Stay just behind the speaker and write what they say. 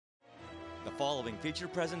following feature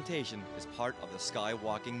presentation is part of the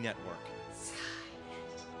Skywalking Network.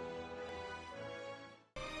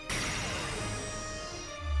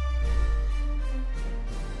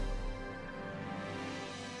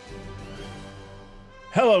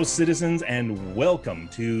 Hello, citizens, and welcome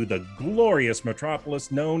to the glorious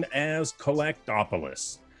metropolis known as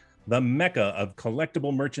Collect-Opolis, the mecca of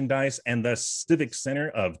collectible merchandise and the civic center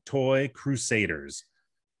of toy crusaders.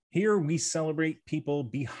 Here we celebrate people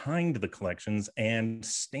behind the collections and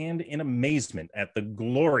stand in amazement at the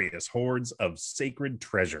glorious hordes of sacred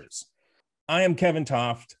treasures. I am Kevin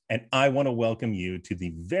Toft, and I want to welcome you to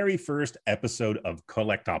the very first episode of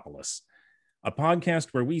Collect-Opolis, a podcast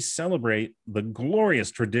where we celebrate the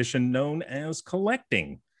glorious tradition known as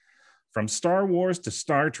collecting. From Star Wars to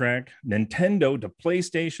Star Trek, Nintendo to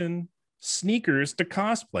PlayStation, sneakers to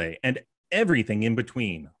cosplay, and everything in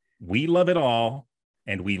between. We love it all,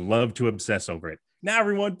 and we love to obsess over it. Now,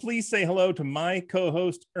 everyone, please say hello to my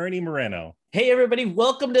co-host, Ernie Moreno. Hey, everybody.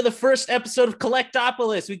 Welcome to the first episode of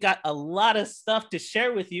Collect-Opolis. We got a lot of stuff to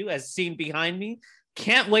share with you, as seen behind me.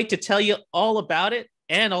 Can't wait to tell you all about it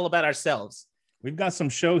and all about ourselves. We've got some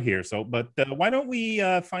show here, but why don't we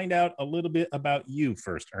find out a little bit about you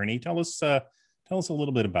first, Ernie? Tell us a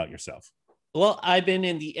little bit about yourself. Well, I've been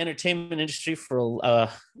in the entertainment industry for a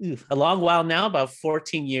long while now, about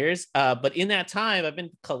 14 years. But in that time, I've been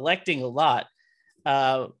collecting a lot.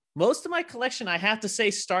 Most of my collection, I have to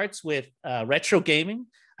say, starts with retro gaming.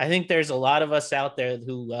 I think there's a lot of us out there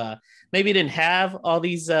who maybe didn't have all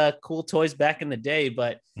these cool toys back in the day,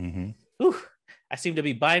 but I seem to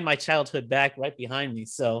be buying my childhood back right behind me.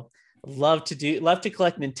 So love to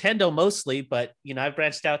collect Nintendo mostly, but I've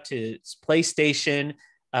branched out to PlayStation.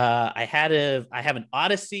 I have an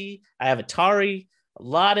Odyssey. I have Atari. A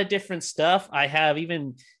lot of different stuff. I have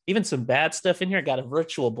even some bad stuff in here. I got a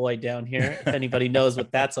Virtual Boy down here. If anybody knows what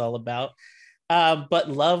that's all about. But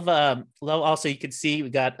love. Also, you can see we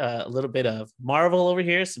got a little bit of Marvel over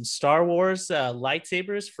here. Some Star Wars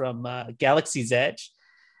lightsabers from Galaxy's Edge.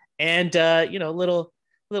 And, little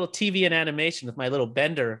TV and animation with my little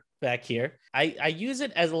Bender back here. I use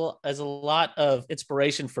it as a lot of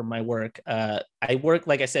inspiration for my work. I work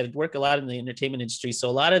a lot in the entertainment industry. So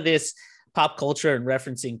a lot of this pop culture and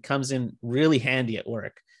referencing comes in really handy at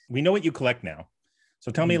work. We know what you collect now.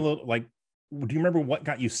 So tell me a little, do you remember what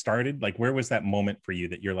got you started? Like, where was that moment for you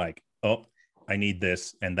that you're like, oh, I need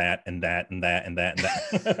this and that and that and that and that and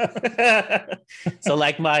that. So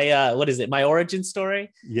like my, my origin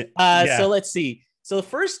story? Yeah. So let's see. So the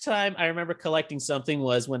first time I remember collecting something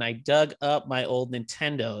was when I dug up my old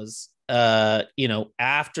Nintendos,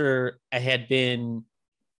 after I had been,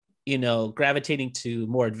 gravitating to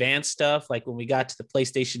more advanced stuff. Like when we got to the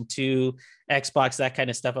PlayStation 2, Xbox, that kind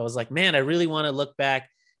of stuff, I was like, man, I really want to look back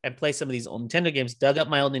and play some of these old Nintendo games. Dug up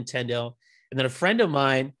my old Nintendo. And then a friend of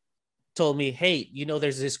mine told me, hey,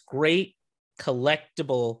 there's this great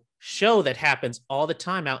collectible show that happens all the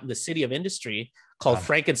time out in the city of industry called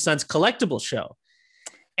Frank and Son's Collectible Show.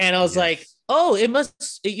 And I was like, oh, it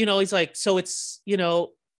must, he's like, so it's,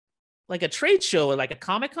 like a trade show or like a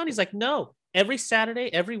Comic-Con? He's like, no, every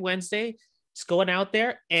Saturday, every Wednesday, it's going out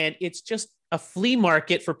there and it's just a flea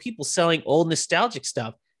market for people selling old nostalgic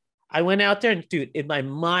stuff. I went out there and dude, my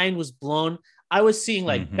mind was blown. I was seeing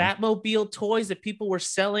like Batmobile toys that people were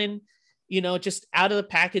selling, just out of the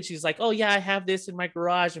package. He's like, oh yeah, I have this in my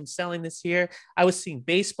garage. I'm selling this here. I was seeing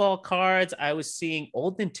baseball cards. I was seeing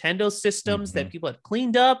old Nintendo systems that people had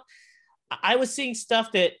cleaned up. I was seeing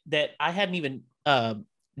stuff that I hadn't even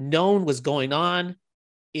known was going on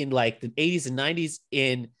in like the 80s and 90s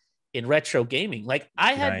in retro gaming. Like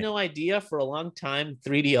I had no idea for a long time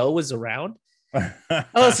 3DO was around. I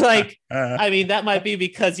was like, I mean, that might be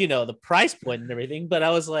because, the price point and everything, but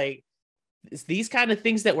I was like, these kind of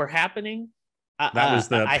things that were happening. That was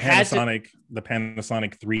the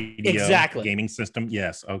Panasonic 3DO gaming system.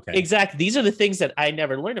 Yes. Okay. Exactly. These are the things that I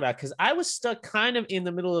never learned about because I was stuck kind of in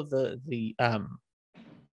the middle of the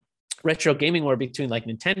retro gaming war between like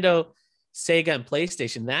Nintendo, Sega, and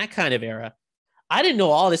PlayStation, that kind of era. I didn't know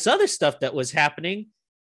all this other stuff that was happening.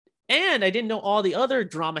 And I didn't know all the other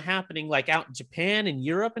drama happening like out in Japan and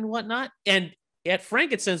Europe and whatnot. And at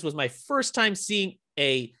Frankenstein's was my first time seeing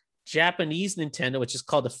a Japanese Nintendo, which is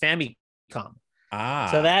called the Famicom.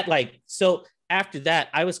 So after that,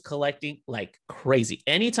 I was collecting like crazy.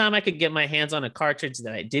 Anytime I could get my hands on a cartridge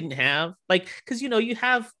that I didn't have, like, because, you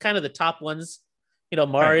have kind of the top ones,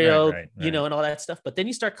 Mario, right. And all that stuff. But then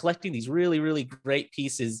you start collecting these really, really great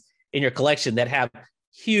pieces in your collection that have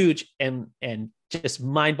huge and just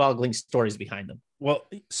mind-boggling stories behind them. Well,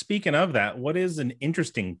 speaking of that, what is an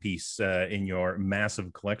interesting piece in your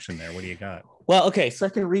massive collection there? What do you got? Well, okay, so I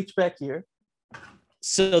can reach back here.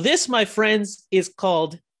 So this, my friends, is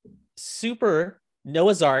called Super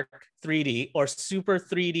Noah's Ark 3D or Super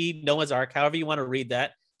 3D Noah's Ark, however you want to read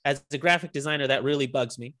that. As a graphic designer, that really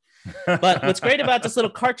bugs me. But what's great about this little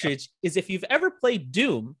cartridge is if you've ever played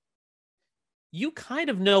Doom, you kind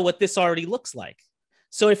of know what this already looks like.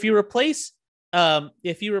 So if you replace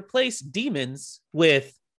demons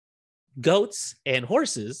with goats and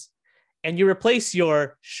horses, and you replace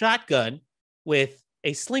your shotgun with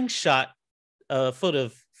a slingshot full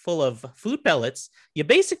of food pellets, you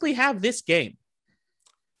basically have this game.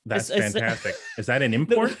 That's fantastic. Is that an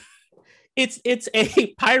import? It's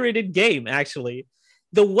a pirated game, actually.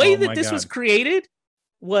 The way that this was created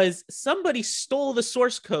was somebody stole the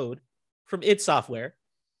source code from id Software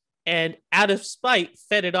and out of spite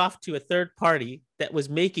fed it off to a third party that was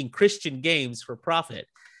making Christian games for profit.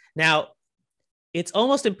 Now, it's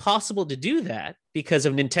almost impossible to do that because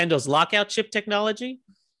of Nintendo's lockout chip technology.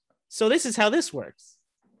 So this is how this works.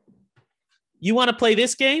 You want to play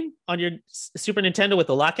this game on your Super Nintendo with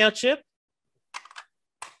the lockout chip?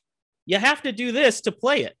 You have to do this to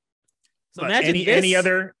play it. So imagine any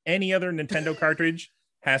other Nintendo cartridge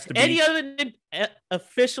has to be any other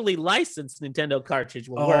officially licensed Nintendo cartridge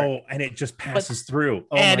will work. Oh, and it just passes through.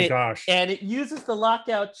 Oh my gosh. And it uses the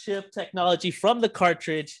lockout chip technology from the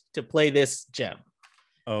cartridge to play this gem.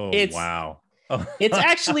 Wow. It's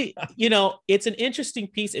actually, it's an interesting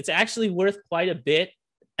piece. It's actually worth quite a bit.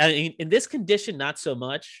 I mean, in this condition, not so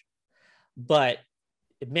much, but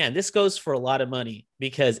man, this goes for a lot of money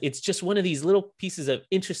because it's just one of these little pieces of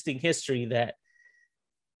interesting history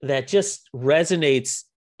that just resonates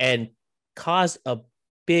and caused a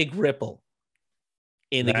big ripple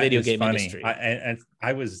in the video game industry.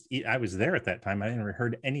 I was there at that time. I never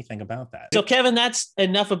heard anything about that. So Kevin, that's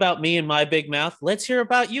enough about me and my big mouth. Let's hear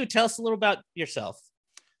about you. Tell us a little about yourself.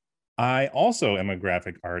 I also am a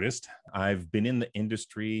graphic artist. I've been in the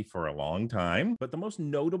industry for a long time, but the most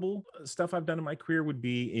notable stuff I've done in my career would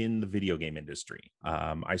be in the video game industry.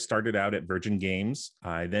 I started out at Virgin Games.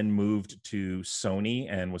 I then moved to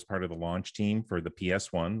Sony and was part of the launch team for the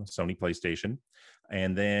PS1, Sony PlayStation.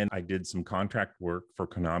 And then I did some contract work for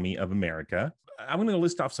Konami of America. I'm going to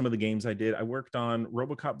list off some of the games I did. I worked on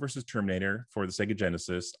RoboCop versus Terminator for the Sega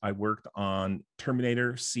Genesis. I worked on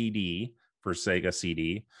Terminator CD for Sega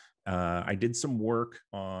CD. I did some work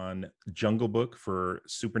on Jungle Book for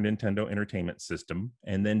Super Nintendo Entertainment System.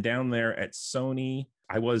 And then down there at Sony,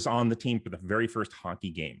 I was on the team for the very first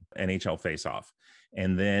hockey game, NHL Face-Off.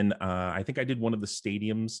 And then I think I did one of the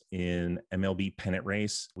stadiums in MLB Pennant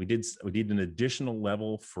Race. We did an additional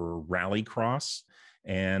level for Rallycross.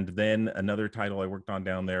 And then another title I worked on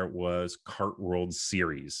down there was Kart World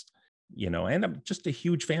Series, and I'm just a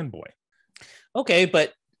huge fanboy. Okay,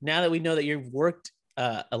 but now that we know that you've worked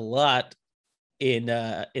a lot in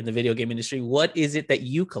the video game industry, what is it that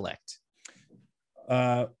you collect?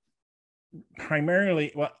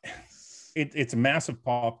 Primarily, well, it's a massive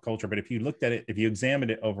pop culture, but if you examined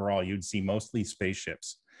it overall, you'd see mostly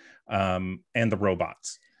spaceships and the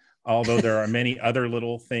robots. Although there are many other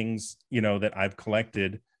little things, that I've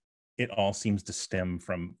collected, it all seems to stem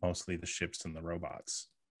from mostly the ships and the robots.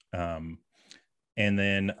 And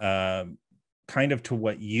then kind of to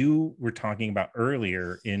what you were talking about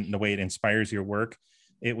earlier in the way it inspires your work,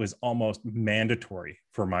 it was almost mandatory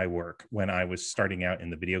for my work when I was starting out in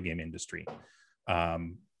the video game industry.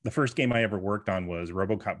 The first game I ever worked on was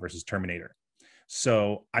RoboCop versus Terminator.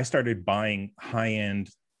 So I started buying high-end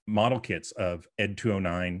model kits of Ed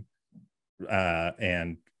 209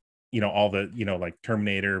 and all the like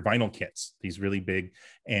Terminator vinyl kits, these really big,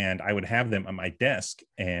 and I would have them on my desk,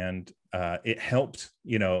 and it helped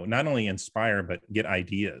not only inspire but get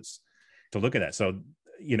ideas to look at that. So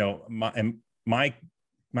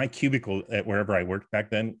my cubicle at wherever I worked back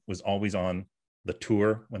then was always on the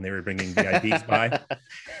tour when they were bringing VIPs by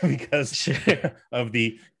because of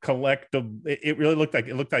the collectible. It really looked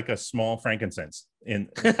like a small frankincense frankincense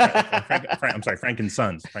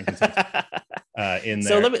in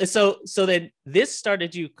there. So then this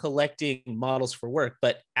started you collecting models for work,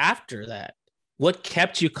 but after that, what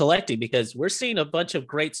kept you collecting? Because we're seeing a bunch of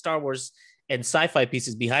great Star Wars and sci-fi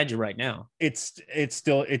pieces behind you right now. It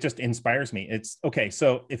just inspires me. It's okay.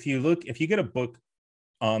 So if you get a book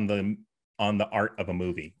on the art of a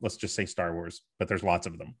movie, let's just say Star Wars, but there's lots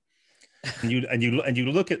of them. And you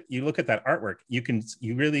look at that artwork,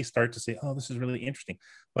 you really start to say, oh, this is really interesting.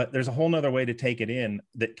 But there's a whole nother way to take it in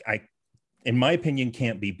that in my opinion,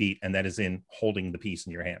 can't be beat, and that is in holding the piece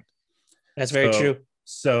in your hand. That's very true.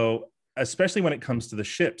 So especially when it comes to the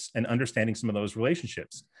ships and understanding some of those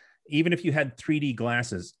relationships, even if you had 3D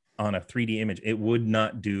glasses on a 3D image, it would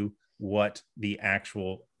not do what the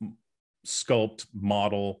actual sculpt,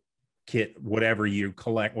 model, kit, whatever you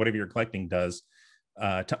collect, whatever you're collecting does,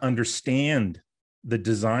 to understand the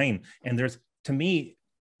design. And there's, to me,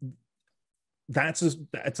 that's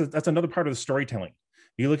another part of the storytelling.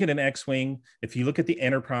 You look at an X-Wing, if you look at the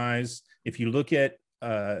Enterprise, if you look at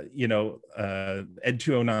Ed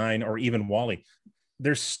 209 or even Wally,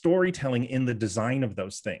 there's storytelling in the design of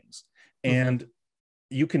those things. And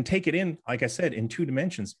you can take it in, like I said, in 2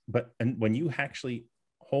 dimensions, but when you actually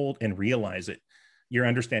hold and realize it, you're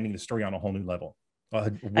understanding the story on a whole new level,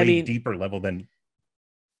 a way deeper level than,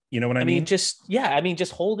 you know what I mean?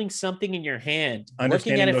 Just holding something in your hand,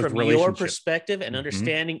 looking at it from your perspective and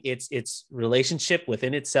understanding its relationship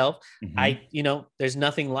within itself. There's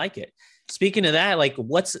nothing like it. Speaking of that, like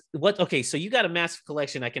okay, so you got a massive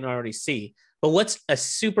collection, I can already see, but what's a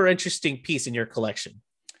super interesting piece in your collection?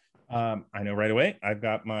 I know right away. I've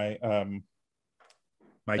got my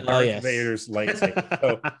Darth Vader's lightsaber.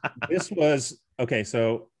 So this was, okay,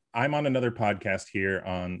 so I'm on another podcast here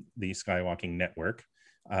on the Skywalking Network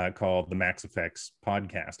called the Max Effects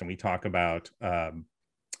Podcast, and we talk about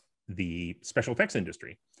the special effects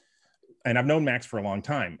industry. And I've known Max for a long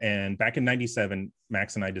time. And back in '97,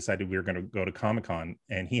 Max and I decided we were going to go to Comic-Con,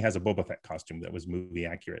 and he has a Boba Fett costume that was movie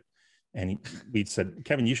accurate. And we said,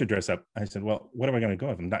 Kevin, you should dress up. I said, well, what am I going to go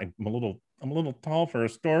with? I'm a little tall for a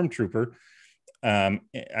stormtrooper. And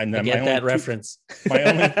I get that reference.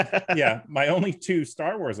 My only 2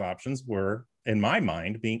 Star Wars options were, in my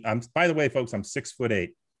mind, by the way, folks, I'm 6'8".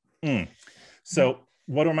 So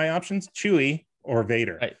what are my options? Chewie or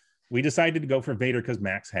Vader. Right. We decided to go for Vader because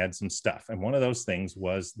Max had some stuff. And one of those things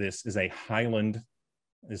was, this is a Highland.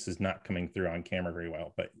 This is not coming through on camera very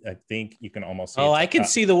well, but I think you can almost see. Oh, I can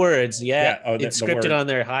see the words. Yeah. It's scripted on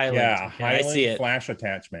there. Highland. Yeah. Highland, I see it. Flash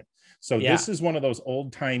attachment. So this is one of those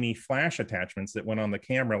old timey flash attachments that went on the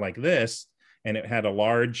camera like this. And it had a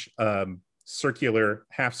large circular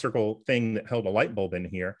half circle thing that held a light bulb in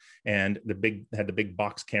here. And had the big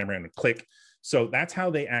box camera and a click. So that's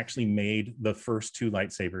how they actually made the first 2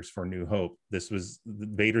 lightsabers for New Hope.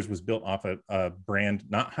 Vader's was built off a brand,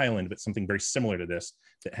 not Highland, but something very similar to this,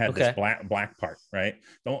 that had this black part, right?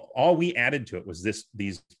 All we added to it was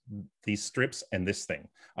these strips and this thing.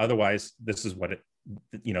 Otherwise, this is what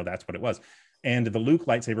that's what it was. And the Luke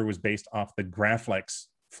lightsaber was based off the Graflex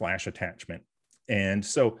flash attachment. And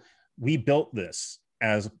so we built this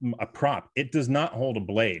as a prop. It does not hold a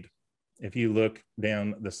blade. If you look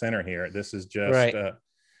down the center here, this is just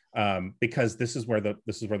because this is where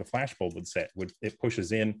the flash bulb would sit. It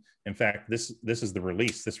pushes in. In fact, this is the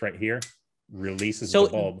release. This right here releases the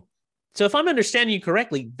bulb. So if I'm understanding you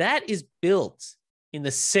correctly, that is built in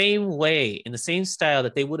the same way, in the same style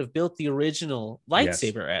that they would have built the original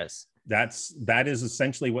lightsaber as. That is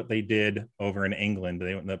essentially what they did over in England.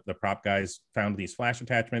 The prop guys found these flash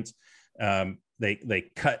attachments.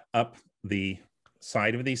 They cut up the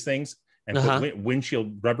side of these things and put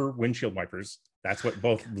rubber windshield wipers. That's what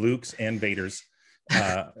both Luke's and Vader's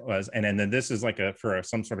was. And then this is like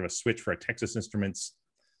some sort of a switch for a Texas Instruments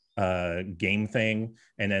game thing.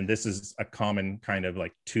 And then this is a common kind of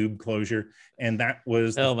like tube closure. And that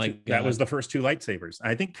was that was the first 2 lightsabers.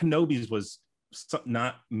 I think Kenobi's was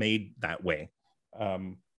not made that way.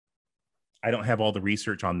 I don't have all the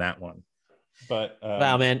research on that one, but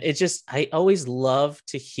wow, man, I always love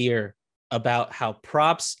to hear about how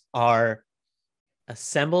props are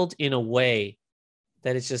assembled in a way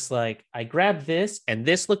that it's just like, I grabbed this and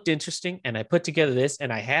this looked interesting and I put together this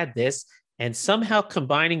and I had this, and somehow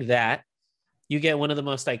combining that, you get one of the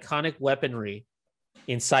most iconic weaponry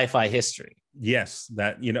in sci-fi history. Yes,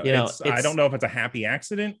 I don't know if it's a happy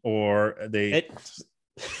accident or let's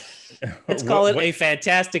call it a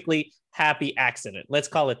fantastically happy accident. Let's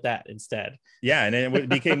call it that instead. Yeah, and it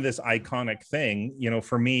became this iconic thing.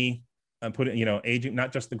 For me, aging,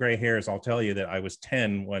 not just the gray hairs. I'll tell you that I was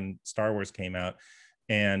 10 when Star Wars came out,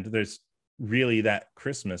 and there's really that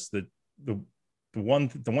Christmas, the one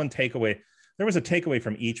takeaway. There was a takeaway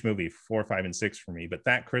from each movie, 4, 5, and 6 for me, but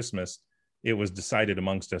that Christmas, it was decided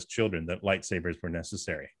amongst us children that lightsabers were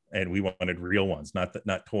necessary, and we wanted real ones,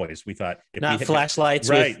 not toys. We thought not flashlights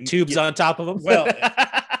with tubes on top of them. Well,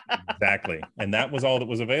 exactly, and that was all that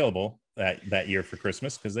was available that year for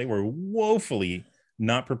Christmas, because they were woefully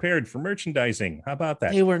not prepared for merchandising. How about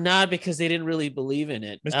that? They were not, because they didn't really believe in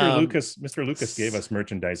it. Mr. Lucas gave us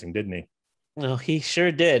merchandising, didn't he? No, he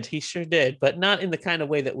sure did. He sure did, but not in the kind of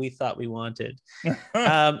way that we thought we wanted.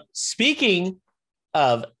 Speaking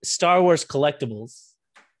of Star Wars collectibles,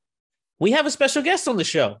 we have a special guest on the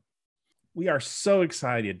show. We are so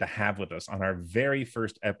excited to have with us on our very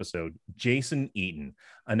first episode, Jason Eaton,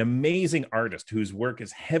 an amazing artist whose work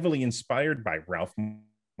is heavily inspired by Ralph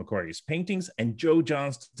McQuarrie's paintings and Joe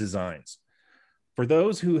John's designs. For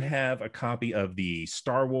those who have a copy of the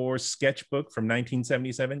Star Wars Sketchbook from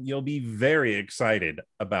 1977, you'll be very excited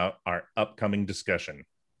about our upcoming discussion.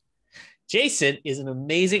 Jason is an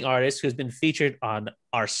amazing artist who has been featured on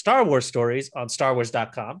our Star Wars stories on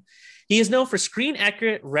StarWars.com. He is known for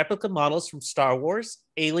screen-accurate replica models from Star Wars,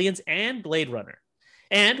 Aliens, and Blade Runner.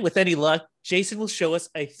 And with any luck, Jason will show us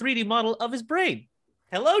a 3D model of his brain.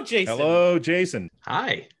 Hello, Jason. Hello, Jason.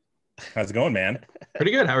 Hi. How's it going, man?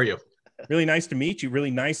 Pretty good. How are you? Really nice to meet you.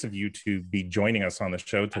 Really nice of you to be joining us on the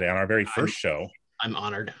show today, on our very first show. I'm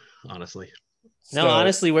honored, honestly. No,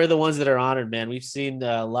 honestly, we're the ones that are honored, man. We've seen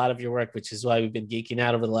a lot of your work, which is why we've been geeking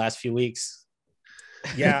out over the last few weeks.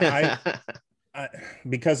 Yeah, I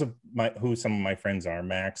because of who some of my friends are,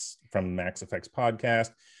 Max from Max Effects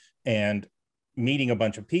podcast, and meeting a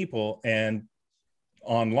bunch of people and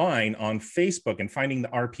online on Facebook and finding the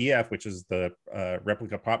RPF, which is the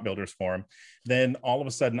Replica Prop Builders Forum, then all of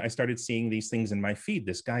a sudden I started seeing these things in my feed.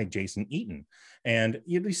 This guy, Jason Eaton. And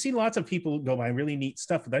you see lots of people go by really neat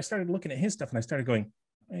stuff. But I started looking at his stuff and I started going,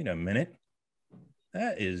 wait a minute.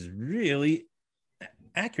 That is really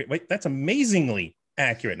accurate. Wait, that's amazingly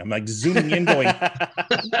accurate. And I'm like zooming in going,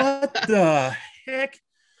 what the heck?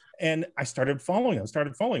 And I started following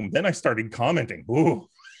him. Then I started commenting. Ooh.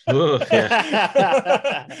 Ooh,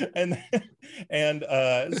 yeah.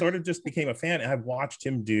 and sort of just became a fan. And I've watched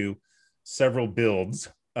him do several builds,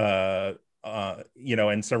 and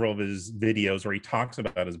several of his videos where he talks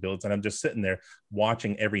about his builds. And I'm just sitting there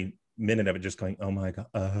watching every minute of it, just going, oh my God.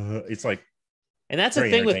 It's like, and that's the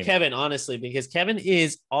thing with Kevin, honestly, because Kevin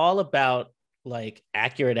is all about like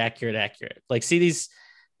accurate. Like, see these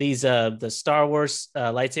the Star Wars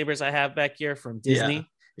lightsabers I have back here from Disney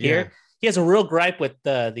here. Yeah. He has a real gripe with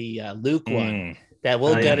the Luke one that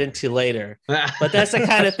we'll get into later. But that's the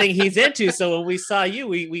kind of thing he's into. So when we saw you,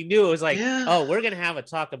 we knew it was like, oh, we're going to have a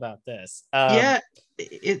talk about this.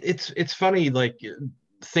 It's funny, like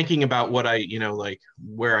thinking about what I,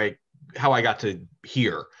 how I got to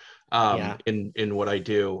here in what I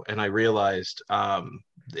do. And I realized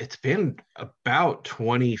it's been about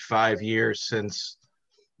 25 years since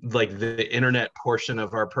like the internet portion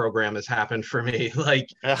of our program has happened for me. Like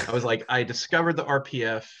I was like, I discovered the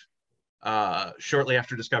RPF shortly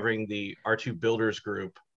after discovering the R2 Builders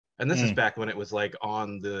group. And this is back when it was like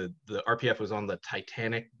on the RPF was on the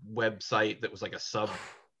Titanic website that was like a sub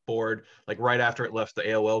board, like right after it left the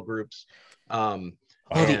AOL groups. The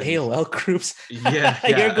AOL groups. Yeah.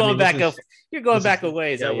 You're going back a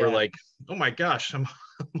ways. Yeah, we're like, oh my gosh, I'm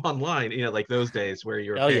online. Like those days where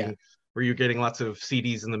you're where you're getting lots of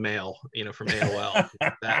CDs in the mail, from AOL,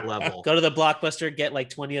 that level. Go to the Blockbuster, get like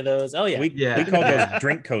 20 of those. Oh yeah. We call those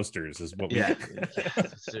drink coasters is what we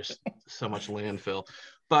It's just so much landfill.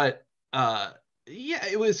 But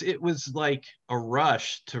it was like a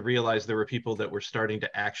rush to realize there were people that were starting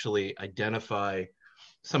to actually identify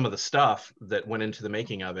some of the stuff that went into the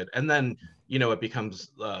making of it. And then, it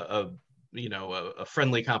becomes a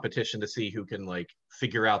friendly competition to see who can like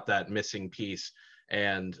figure out that missing piece.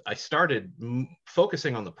 And I started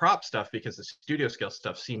focusing on the prop stuff because the studio scale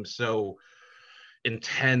stuff seems so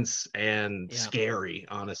intense and scary,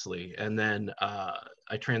 honestly. And then I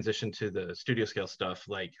transitioned to the studio scale stuff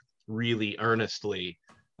like really earnestly,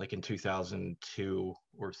 like in 2002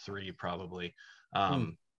 or 3 probably.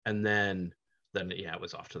 And then it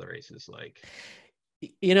was off to the races. Like,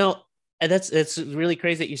 and it's really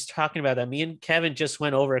crazy that you're talking about that. Me and Kevin just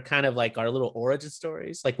went over kind of like our little origin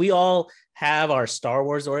stories. Like we all have our Star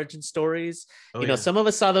Wars origin stories. Some of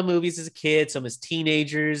us saw the movies as a kid, some as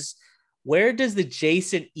teenagers. Where does the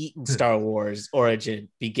Jason Eaton Star Wars origin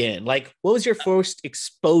begin? Like, what was your first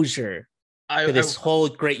exposure to this whole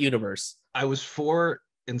great universe? I was 4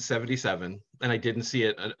 in 77 and I didn't see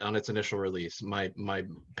it on its initial release. My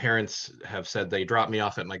parents have said they dropped me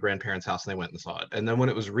off at my grandparents' house and they went and saw it. And then when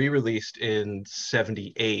it was re-released in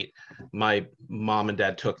 78, my mom and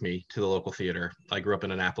dad took me to the local theater. I grew up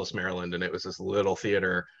in Annapolis, Maryland, and it was this little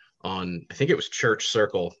theater on, I think it was Church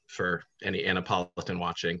Circle for any Annapolitan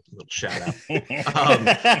watching. A little shout out.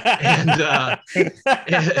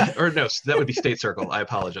 Or no, that would be State Circle. I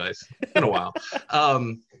apologize. It's been a while.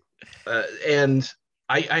 And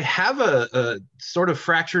I have a sort of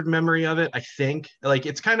fractured memory of it. I think like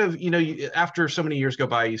it's kind of, after so many years go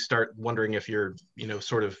by, you start wondering if you're,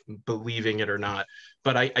 sort of believing it or not.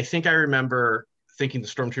 But I think I remember thinking the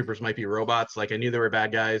stormtroopers might be robots. Like I knew they were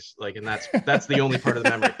bad guys. Like, and that's the only part of the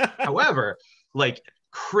memory. However, like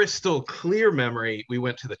crystal clear memory, we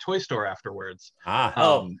went to the toy store afterwards.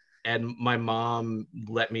 And my mom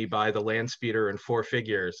let me buy the land speeder and 4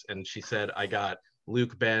 figures. And she said, I got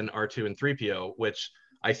Luke, Ben, R2, and 3PO, which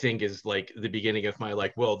I think is like the beginning of my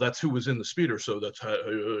like, well, that's who was in the speeder, so that's how,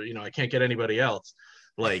 I can't get anybody else.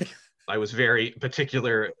 Like I was very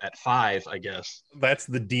particular at 5, I guess. That's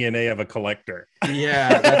the DNA of a collector.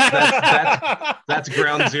 Yeah, that's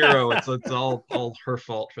ground zero. It's all her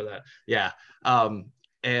fault for that. Yeah.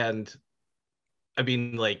 And I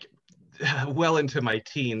mean, like, well into my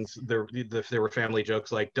teens, there were family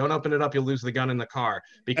jokes like, "Don't open it up, you'll lose the gun in the car."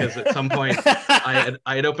 Because at some point, I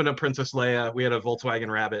had opened up Princess Leia. We had a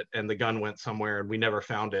Volkswagen Rabbit, and the gun went somewhere, and we never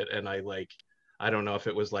found it. And I don't know if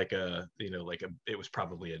it was like it was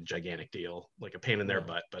probably a gigantic deal, like a pain in their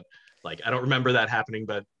butt. But like, I don't remember that happening.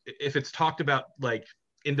 But if it's talked about like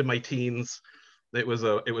into my teens, it was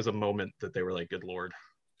a moment that they were like, "Good Lord."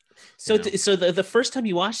 So the first time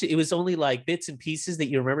you watched it, it was only like bits and pieces that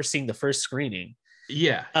you remember seeing the first screening.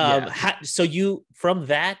 Yeah. So you, from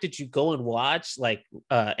that, did you go and watch like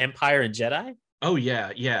Empire and Jedi? Oh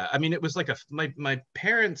yeah. I mean, it was like my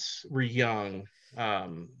parents were young.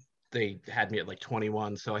 They had me at like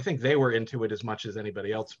 21, so I think they were into it as much as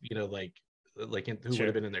anybody else, who Sure. would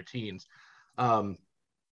have been in their teens. And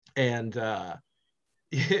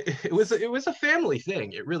it was a family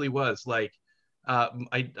thing. It really was. Like,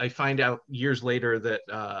 I find out years later that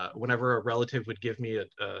whenever a relative would give me a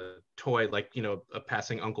toy, like, a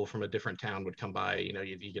passing uncle from a different town would come by,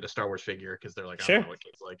 you get a Star Wars figure because they're like, I don't know what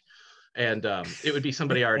kids like. And it would be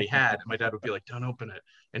somebody I already had. And my dad would be like, "Don't open it."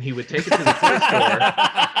 And he would take it to the toy store.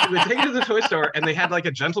 He would take it to the toy store, and they had like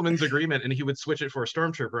a gentleman's agreement, and he would switch it for a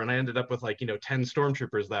stormtrooper. And I ended up with like, 10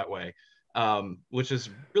 stormtroopers that way, which is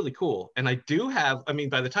really cool. And I do have, I mean,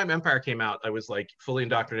 by the time Empire came out, I was like fully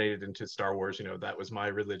indoctrinated into Star Wars. That was my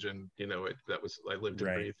religion. I lived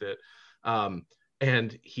and breathed it.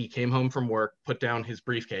 And he came home from work, put down his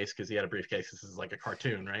briefcase, because he had a briefcase. This is like a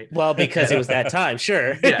cartoon, right? Well, because it was that time,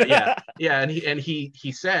 sure. yeah. And he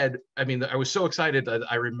said, I mean, I was so excited that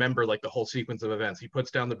I remember like the whole sequence of events. He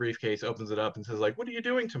puts down the briefcase, opens it up, and says like, "What are you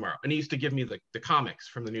doing tomorrow?" And he used to give me the comics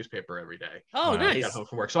from the newspaper every day. Oh, when I nice. got home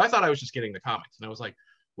from work. So I thought I was just getting the comics, and I was like,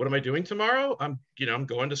 "What am I doing tomorrow?" I'm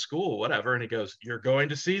going to school, whatever. And he goes, "You're going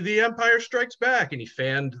to see The Empire Strikes Back." And he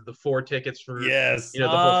fanned the 4 tickets for the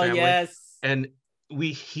whole family. Yes. And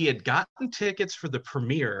he had gotten tickets for the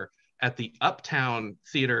premiere at the Uptown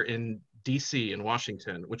Theater in DC in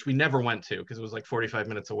Washington, which we never went to because it was like 45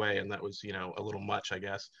 minutes away, and that was a little much, I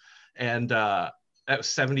guess. And that was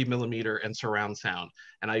 70 millimeter and surround sound,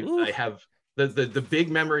 and I have the big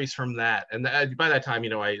memories from that. And by that time,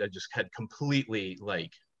 I just had completely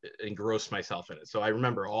like engrossed myself in it, so I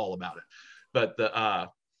remember all about it. But the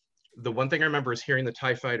one thing I remember is hearing the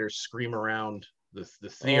TIE fighters scream around the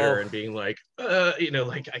theater and being like,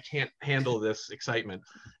 like, I can't handle this excitement.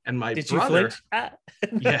 And my brother,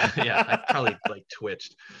 yeah, I probably like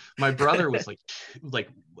twitched. My brother was like,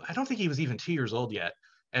 I don't think he was even 2 years old yet.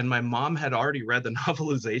 And my mom had already read the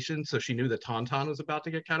novelization, so she knew the tauntaun was about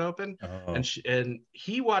to get cut open. And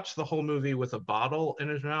he watched the whole movie with a bottle in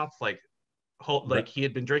his mouth, like he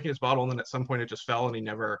had been drinking his bottle, and then at some point it just fell, and he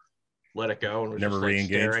never let it go and was never just like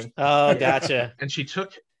staring. Oh, gotcha. And she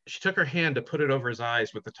took her hand to put it over his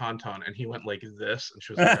eyes with the tauntaun, and he went like this, and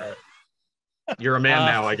she was like, "You're a man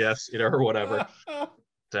now, I guess," or whatever.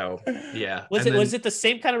 So yeah. Was it the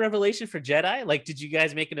same kind of revelation for Jedi? Like, did you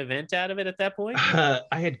guys make an event out of it at that point? I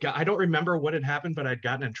don't remember what had happened, but I'd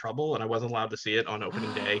gotten in trouble and I wasn't allowed to see it on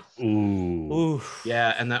opening day. Ooh.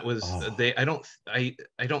 Yeah, and that was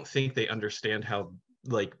I don't think they understand how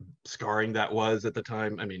like scarring that was at the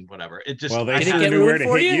time. I mean, whatever. It just they knew where to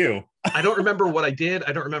hit you. I don't remember what I did.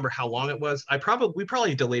 I don't remember how long it was. We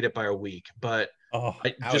probably delayed it by a week, but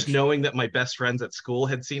just knowing that my best friends at school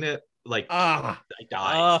had seen it, like I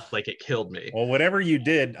died. Like it killed me. Well, whatever you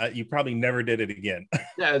did, you probably never did it again.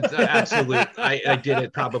 Yeah, absolutely. I did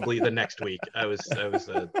it probably the next week. I was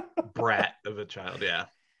a brat of a child. Yeah.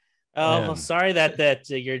 Oh, sorry that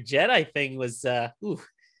your Jedi thing was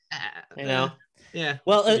Yeah.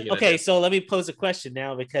 Well, okay. So let me pose a question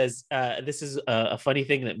now, because this is a funny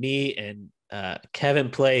thing that me and Kevin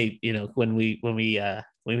play. When we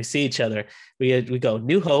see each other, we go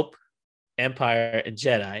New Hope, Empire, and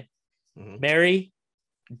Jedi. Mm-hmm. Marry,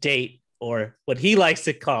 date, or what he likes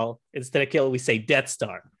to call, instead of kill, we say Death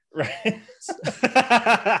Star. Right. So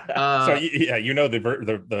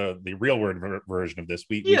the real word version of this.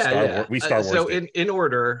 We Star Wars. So in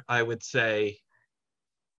order, I would say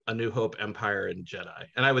A New Hope, Empire, and Jedi.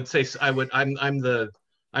 And I would say I'm the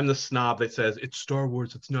snob that says it's Star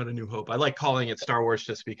Wars, it's not A New Hope. I like calling it Star Wars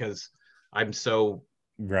just because I'm so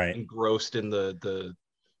engrossed in the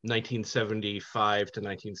 1975 to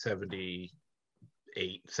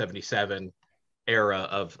 1978, 77 era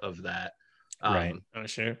of that. Right. Oh,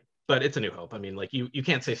 sure. but it's A New Hope. I mean, like you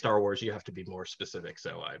can't say Star Wars, you have to be more specific.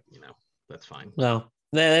 So that's fine. Well,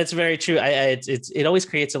 that's very true. It always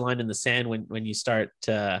creates a line in the sand when you start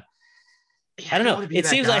I don't know. It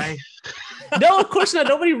seems guy. like no, of course not.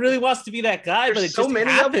 Nobody really wants to be that guy, There's but it so just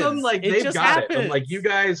many happens. of them. Like it they've just got happens. it. I'm like, you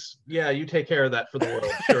guys, you take care of that for the world,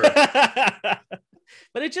 sure.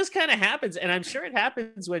 But it just kind of happens, and I'm sure it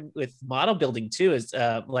happens with model building too. Is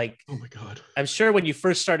like, oh my god, I'm sure when you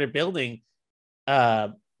first started building,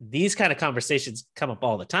 these kind of conversations come up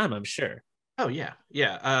all the time. I'm sure. Oh yeah.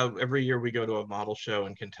 Every year we go to a model show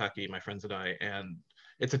in Kentucky, my friends and I, and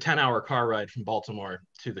it's a 10-hour car ride from Baltimore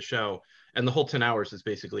to the show, and the whole 10 hours is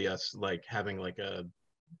basically us like having like a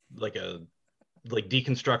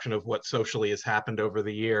deconstruction of what socially has happened over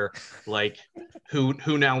the year, like who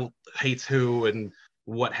now hates who and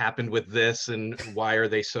what happened with this and why are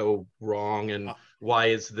they so wrong and why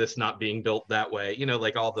is this not being built that way,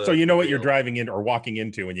 like all the so what you're driving in or walking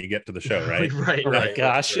into when you get to the show, right? right. Oh my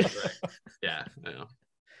gosh. Right. Yeah, I know.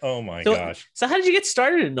 Oh my gosh. So how did you get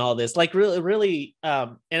started in all this? Like really,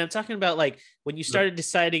 and I'm talking about like when you started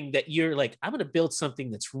deciding that you're like, I'm going to build something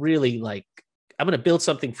that's really like, I'm going to build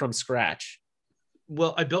something from scratch.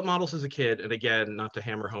 Well, I built models as a kid, and again, not to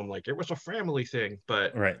hammer home like it was a family thing,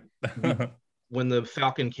 but right. When the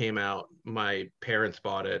Falcon came out, my parents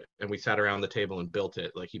bought it, and we sat around the table and built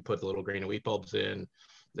it. Like, you put the little green and wheat bulbs in,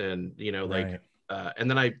 then right. and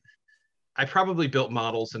then I probably built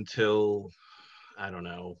models until I don't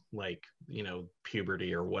know, like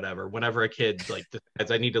puberty or whatever. Whenever a kid like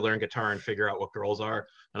decides I need to learn guitar and figure out what girls are,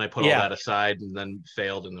 and I put all that aside and then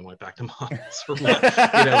failed and then went back to models or what,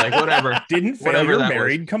 like whatever. Didn't fail. Whatever You're that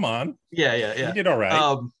married. was. Come on. Yeah. You did all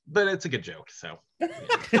right. But it's a good joke. So,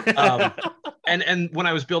 and when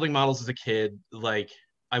I was building models as a kid, like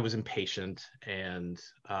I was impatient and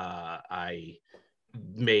I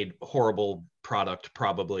made horrible product,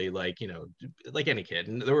 probably like any kid,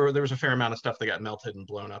 and there was a fair amount of stuff that got melted and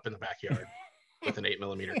blown up in the backyard with an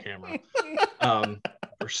 8mm camera,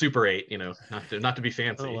 or Super 8, not to be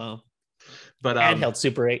fancy. Oh wow. But handheld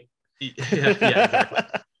Super 8. Yeah,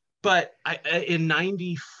 exactly. But in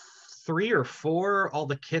 93 or 4, all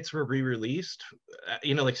the kits were re-released.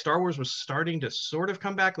 Like Star Wars was starting to sort of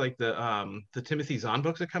come back, like the Timothy Zahn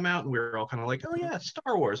books had come out, and we were all kind of like, oh yeah,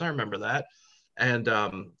 Star Wars, I remember that. And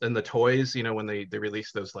the toys, when they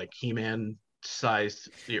released those like He-Man sized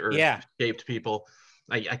or shaped people,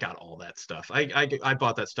 I got all that stuff. I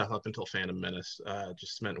bought that stuff up until Phantom Menace.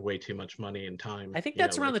 Just spent way too much money and time. I think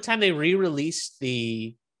that's around the time they re-released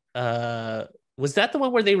the was that the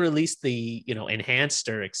one where they released the enhanced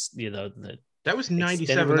or the that was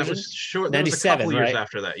 97. That was short. That was a couple years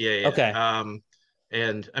after that. Yeah. Okay.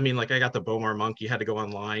 And I mean, like I got the Bomar Monk. You had to go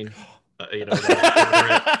online. Order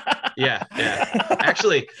it. Yeah.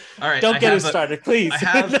 Actually, all right. Don't get us started, please.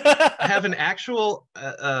 I have an actual.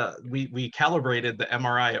 We calibrated the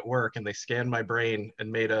MRI at work, and they scanned my brain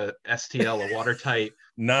and made a STL, a watertight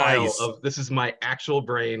file of this is my actual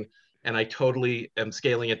brain, and I totally am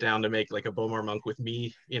scaling it down to make like a Bomar Monk with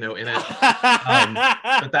me, in it.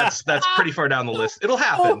 But that's pretty far down the list. It'll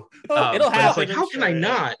happen. It'll happen. It's like, how can I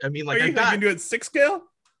not? I mean, like you can do it 6 scale.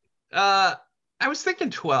 I was thinking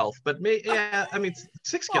 12, but I mean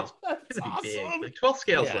 6 scales. That's awesome. Like 12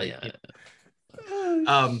 scales,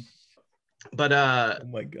 but oh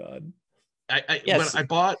my god. When I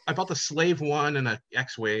bought the Slave 1 and a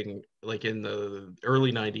X-Wing like in the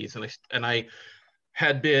early 90s, and I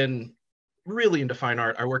had been really into fine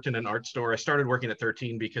art. I worked in an art store. I started working at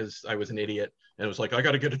 13 because I was an idiot, and it was like, I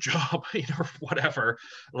got to get a job, or whatever.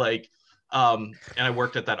 Like, and I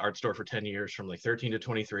worked at that art store for 10 years from like 13 to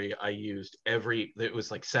 23. I used it was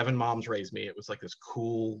like 7 moms raised me. It was like this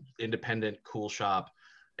cool, independent, cool shop.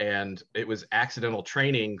 And it was accidental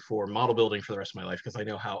training for model building for the rest of my life, because I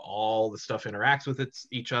know how all the stuff interacts with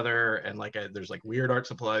each other. And like, there's like weird art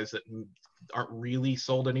supplies that aren't really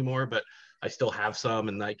sold anymore, but I still have some.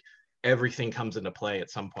 And like everything comes into play at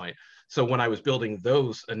some point. So when I was building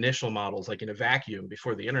those initial models, like in a vacuum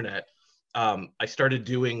before the internet, I started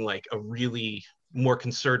doing like a really more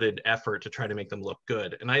concerted effort to try to make them look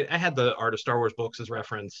good. And I had the Art of Star Wars books as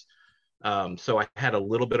reference. So I had a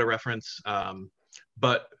little bit of reference.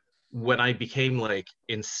 But when I became like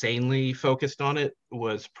insanely focused on it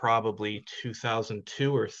was probably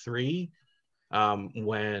 2002 or 3,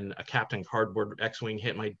 when a Captain Cardboard X-Wing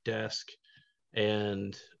hit my desk.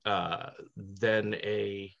 And then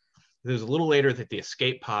it was a little later that the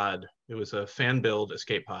escape pod, it was a fan build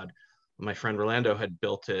escape pod. My friend Rolando had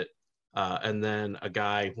built it, and then a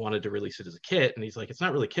guy wanted to release it as a kit, and he's like, it's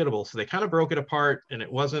not really kittable. So they kind of broke it apart, and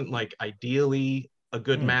it wasn't like ideally a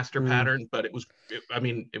good master pattern, but it was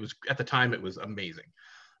at the time it was amazing.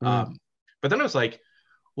 But then I was like,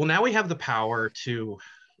 well, now we have the power to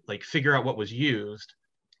like figure out what was used.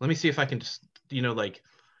 Let me see if I can just, like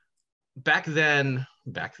back then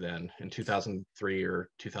in 2003 or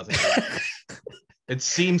 2008, it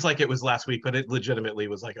seems like it was last week, but it legitimately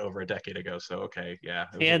was like over a decade ago. So, okay. Yeah.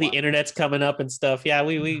 Yeah. The internet's coming up and stuff. Yeah.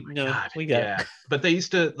 We got yeah. But they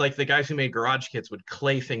used to, like, the guys who made garage kits would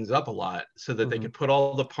clay things up a lot so that they could put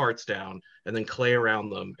all the parts down and then clay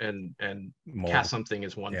around them and cast something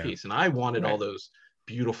as one piece. And I wanted all those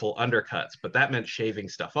beautiful undercuts, but that meant shaving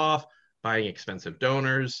stuff off, buying expensive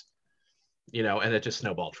donors, and it just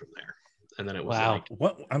snowballed from there. And then it was like,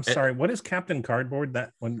 what? I'm sorry. What is Captain Cardboard?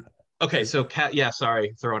 That one? Okay, so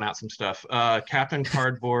sorry, throwing out some stuff. Captain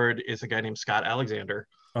Cardboard is a guy named Scott Alexander.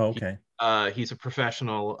 Oh, okay. He's a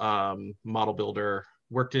professional model builder,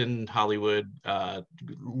 worked in Hollywood,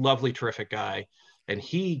 lovely, terrific guy. And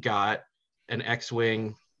he got an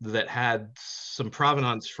X-Wing that had some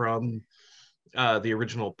provenance from the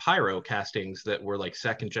original Pyro castings that were like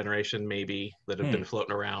second generation, maybe, that have been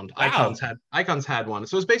floating around. Wow. Icons had one.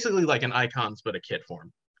 So it's basically like an Icons, but a kit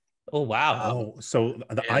form. Oh, wow. So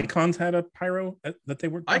the Icons had a Pyro that they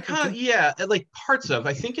were yeah, like parts of.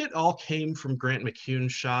 I think it all came from Grant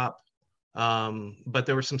McCune's shop, but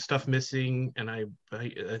there was some stuff missing, and I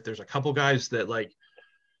there's a couple guys that, like,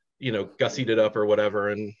 gussied it up or whatever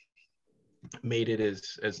and made it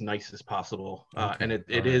as nice as possible. And it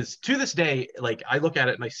is, to this day, like, I look at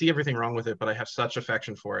it and I see everything wrong with it, but I have such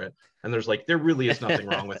affection for it. And there really is nothing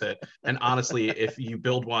wrong with it. And honestly, if you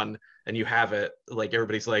build one and you have it, like,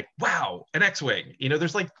 everybody's like, wow, an X-Wing.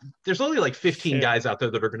 There's only like 15 guys out there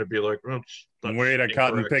that are going to be like, oh, wait a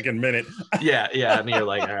cotton picking minute. yeah. And you're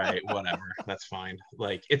like, all right, whatever, that's fine.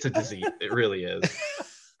 Like, it's a disease. It really is.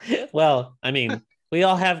 Well, I mean, we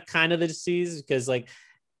all have kind of the disease because, like,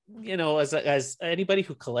 as anybody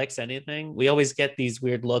who collects anything, we always get these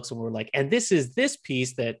weird looks when we're like, and this is this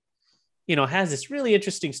piece that, has this really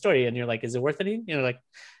interesting story. And you're like, is it worth anything? Like,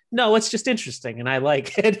 no, it's just interesting. And I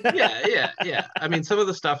like it. yeah. I mean, some of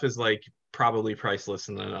the stuff is like probably priceless,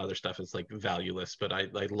 and then other stuff is like valueless, but I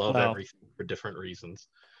love everything for different reasons,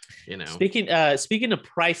 Speaking of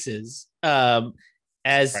prices, me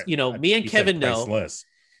and Kevin know. Priceless.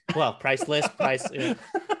 Well, priceless.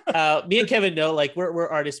 Me and Kevin know, like, we're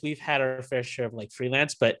artists. We've had our fair share of like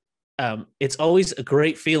freelance, but it's always a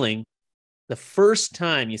great feeling the first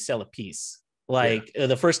time you sell a piece. Like,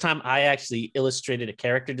 the first time I actually illustrated a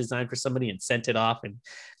character design for somebody and sent it off and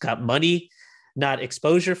got money, not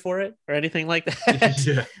exposure for it or anything like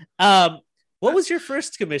that. What was your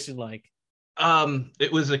first commission like?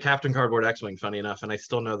 It was a Captain Cardboard X-Wing, funny enough, and I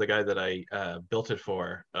still know the guy that I built it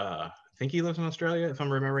for. I think he lives in Australia, if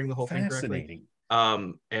I'm remembering the whole thing correctly.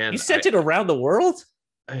 And you sent it around the world?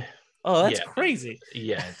 Oh, that's crazy.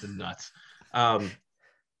 Yeah, it's nuts.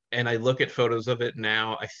 And I look at photos of it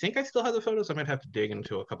now. I think I still have the photos. I might have to dig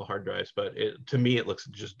into a couple hard drives, but to me, it looks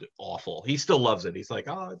just awful. He still loves it. He's like,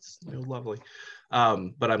 oh, it's lovely.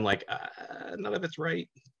 But I'm like, none of it's right.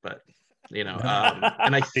 But, and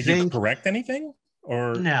I Did you correct anything?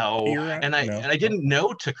 Or no, and I didn't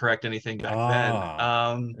know to correct anything back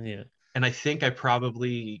then. And I think I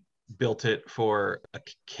probably built it for a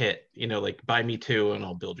kit, like, buy me two and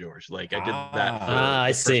I'll build yours. Like, I did that.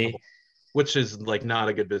 I see. Which is like not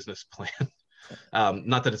a good business plan.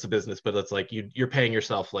 Not that it's a business, but it's like you're paying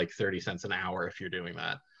yourself like 30 cents an hour if you're doing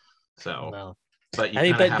that. So, but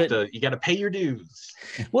you got to pay your dues.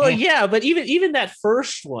 Well, yeah, but even that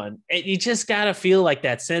first one, you just got to feel like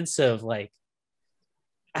that sense of, like,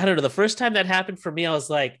 I don't know. The first time that happened for me, I was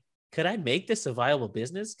like, could I make this a viable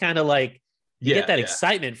business? Kind of like you get that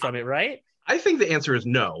excitement from it, right? I think the answer is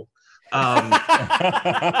no. And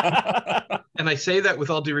I say that with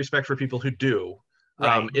all due respect for people who do.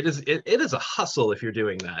 Right. It is a hustle if you're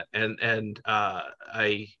doing that. And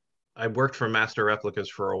I worked for Master Replicas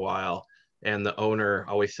for a while, and the owner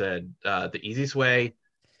always said the easiest way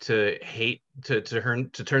to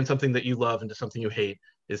turn something that you love into something you hate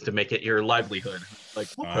is to make it your livelihood. Like,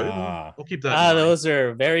 okay, we'll keep that. Those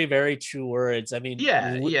are very, very true words. I mean,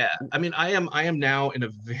 yeah. I mean, I am now in a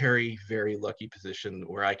very, very lucky position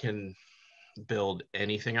where I can build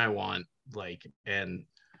anything I want, like, and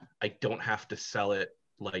I don't have to sell it,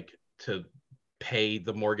 like, to pay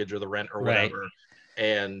the mortgage or the rent or whatever. Right.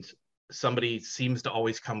 And somebody seems to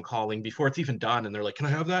always come calling before it's even done, and they're like, "Can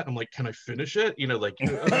I have that?" I'm like, "Can I finish it?" Like,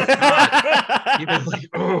 like,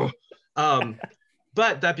 oh.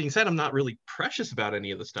 But that being said, I'm not really precious about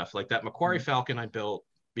any of the stuff. Like that Macquarie Falcon I built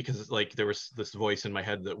because, like, there was this voice in my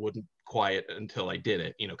head that wouldn't quiet until I did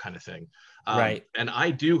it, kind of thing. Right. And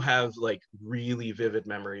I do have, like, really vivid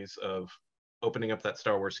memories of opening up that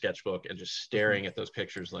Star Wars sketchbook and just staring at those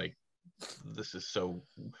pictures like, this is so,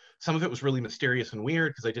 some of it was really mysterious and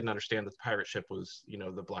weird because I didn't understand that the pirate ship was, you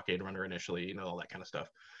know, the blockade runner initially, you know, all that kind of stuff.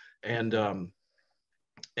 And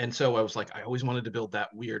so I was like, I always wanted to build that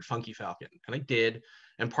weird funky Falcon, and I did.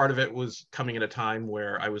 And part of it was coming at a time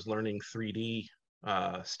where I was learning 3D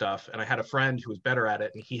stuff, and I had a friend who was better at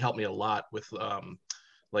it, and he helped me a lot with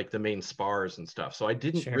like the main spars and stuff. So I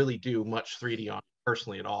didn't really do much 3D on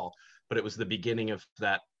personally at all, but it was the beginning of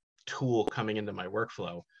that tool coming into my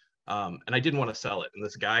workflow. And I didn't want to sell it. And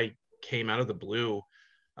this guy came out of the blue.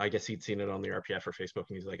 I guess he'd seen it on the RPF or Facebook,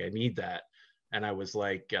 and he's like, I need that. And I was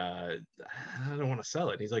like, I don't want to sell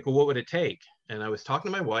it. And he's like, well, what would it take? And I was talking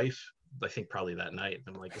to my wife, I think probably that night.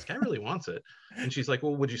 And I'm like, this guy really wants it. And she's like,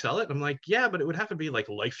 well, would you sell it? And I'm like, yeah, but it would have to be like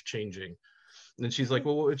life-changing. And then she's like,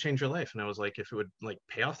 well, what would change your life? And I was like, if it would like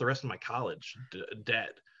pay off the rest of my college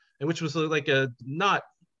debt. And which was like a not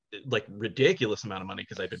like ridiculous amount of money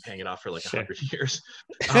because I've been paying it off for like 100 years.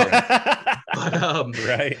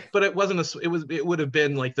 Right. But it wasn't it would have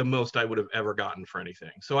been like the most I would have ever gotten for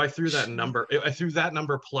anything. So I threw that number. I threw that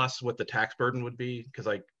number plus what the tax burden would be because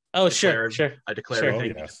I declared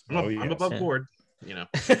everything. Yes. I'm above board, you know.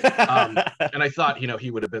 And I thought, you know,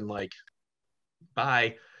 he would have been like,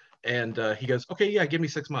 bye. And he goes, okay, yeah, give me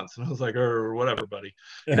 6 months. And I was like, or whatever, buddy.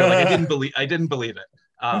 You know, like I didn't believe it.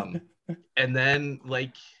 And then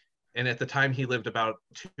like, and at the time he lived about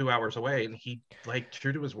 2 hours away, and he like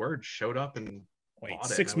true to his word showed up and wait,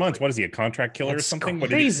 6 months. Like, what is he, a contract killer or something?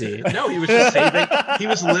 Crazy. No, he was just saving. He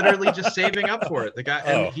was literally just saving up for it. The guy,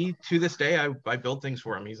 and he to this day, I build things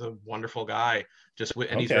for him. He's a wonderful guy.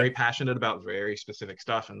 And he's very passionate about very specific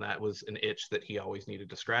stuff, and that was an itch that he always needed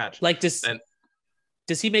to scratch. Like does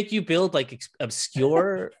he make you build like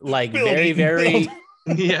obscure, like very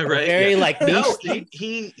yeah, right, very like no,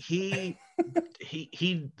 he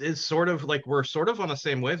is sort of like, we're sort of on the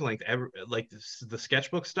same wavelength. Like the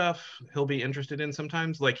sketchbook stuff he'll be interested in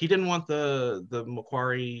sometimes. Like he didn't want the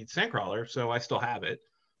Macquarie Sandcrawler, so I still have it,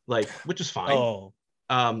 like, which is fine.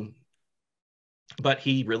 But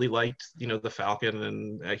he really liked, you know, the Falcon,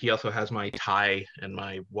 and he also has my TIE and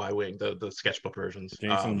my Y-wing, the sketchbook versions.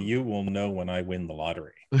 Jason, you will know when I win the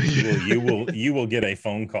lottery. You will get a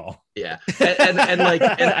phone call. Yeah, and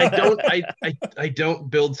I don't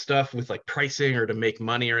build stuff with like pricing or to make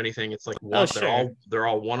money or anything. It's like they're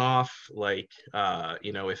all one-off. Like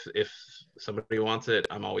you know, if somebody wants it,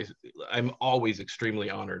 I'm always extremely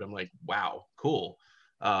honored. I'm like, wow, cool.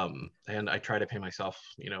 And I try to pay myself,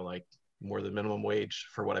 you know, like more than minimum wage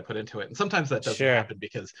for what I put into it. And sometimes that doesn't happen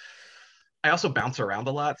because I also bounce around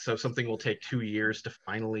a lot. So something will take 2 years to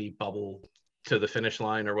finally bubble to the finish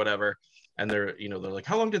line or whatever. And they're like,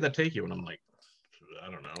 how long did that take you? And I'm like,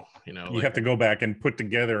 I don't know. You know, you have to go back and put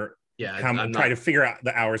together. Yeah. Try to figure out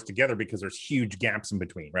the hours together because there's huge gaps in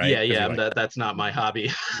between, right? Yeah. Like, that's not my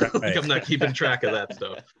hobby. Like, I'm not keeping track of that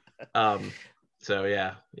stuff. So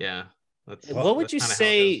yeah. What would you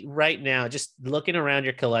say right now, just looking around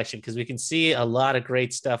your collection, because we can see a lot of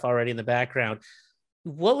great stuff already in the background,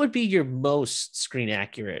 what would be your most screen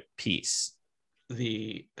accurate piece?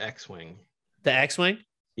 The X-Wing. The X-Wing?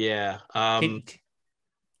 Yeah. So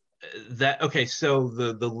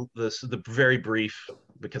the very brief,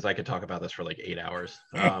 because I could talk about this for like 8 hours.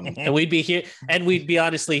 And we'd be here, and we'd be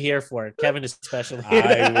honestly here for it. Kevin especially.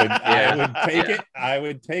 I would take it. I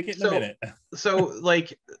would take it in a minute. So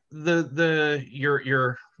like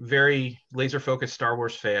your very laser focused Star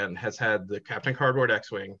Wars fan has had the Captain Cardboard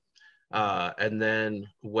X-Wing, and then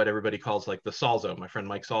what everybody calls like the Salzo. My friend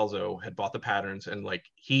Mike Salzo had bought the patterns, and like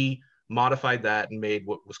he modified that and made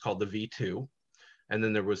what was called the V2. And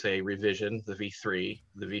then there was a revision, the V3,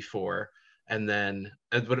 the V4, and then,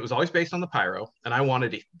 but it was always based on the Pyro. And I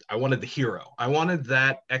wanted the hero. I wanted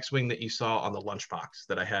that X-Wing that you saw on the lunchbox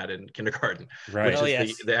that I had in kindergarten, right? Which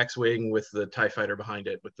is the X-Wing with the TIE fighter behind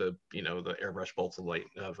it, with the the airbrush bolts of light.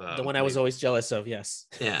 The one I was always jealous of. Yes.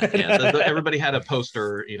 Yeah. Everybody had a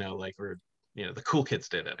poster, like the cool kids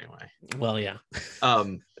did anyway. Well, yeah.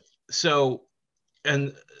 So.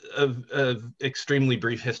 And a extremely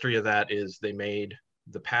brief history of that is they made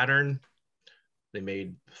the pattern, they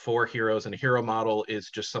made 4 heroes, and a hero model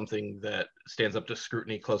is just something that stands up to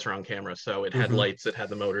scrutiny closer on camera. So it had lights, it had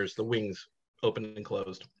the motors, the wings open and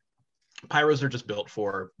closed. Pyros are just built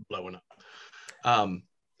for blowing up.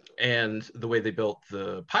 And the way they built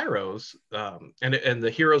the Pyros, and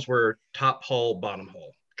the heroes were top hull, bottom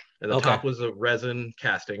hull. And the top was a resin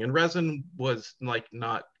casting, and resin was like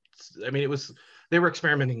not, they were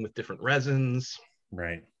experimenting with different resins,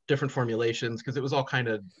 right? Different formulations, because it was all kind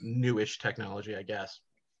of newish technology, I guess.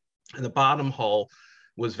 And the bottom hull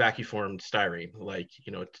was vacuformed styrene, like,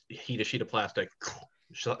 you know, heat a sheet of plastic,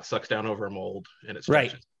 sucks down over a mold, and it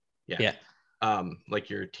stretches. Right. Yeah. Like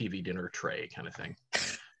your TV dinner tray kind of thing.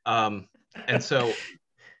 And so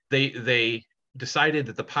they decided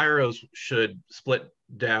that the pyros should split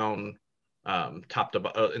down top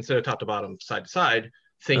to instead of top to bottom, side to side,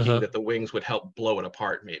 thinking that the wings would help blow it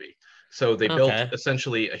apart maybe. So they built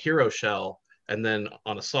essentially a hero shell and then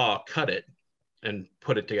on a saw cut it and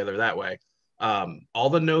put it together that way. All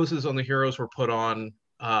the noses on the heroes were put on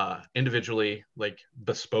individually, like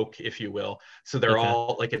bespoke, if you will. So they're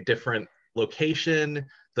all like a different location.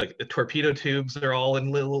 The torpedo tubes are all in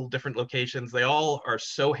little different locations. They all are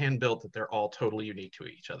so hand built that they're all totally unique to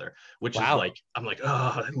each other, which is like, I'm like,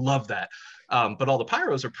 oh, I love that. But all the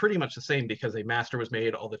pyros are pretty much the same because a master was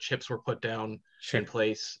made, all the chips were put down in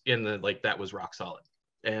place in the, like, that was rock solid.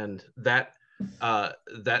 And that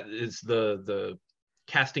is the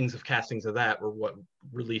castings of that were what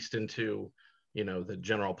released into, you know, the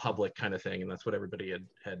general public kind of thing. And that's what everybody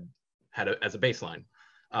had as a baseline.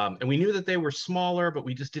 And we knew that they were smaller, but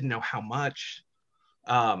we just didn't know how much.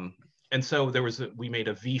 And so we made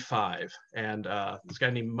a V5, and this guy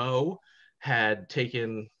named Mo had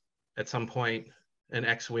taken at some point an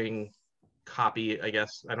X-Wing copy, I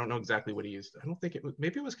guess. I don't know exactly what he used. I don't think it was,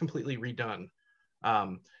 maybe it was completely redone.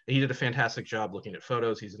 He did a fantastic job looking at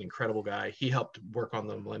photos. He's an incredible guy. He helped work on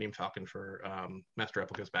the Millennium Falcon for Master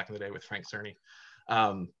Replicas back in the day with Frank Cerny.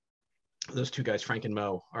 Those two guys, Frank and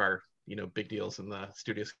Mo, are, you know, big deals in the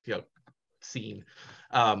studio scene.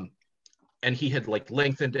 And he had like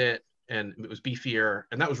lengthened it, and it was beefier,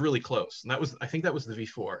 and that was really close. And I think that was the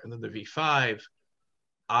V4. And then the V5,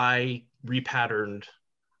 I repatterned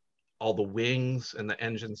all the wings and the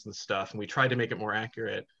engines and stuff, and we tried to make it more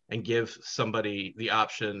accurate and give somebody the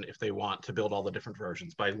option, if they want, to build all the different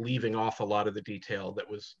versions by leaving off a lot of the detail that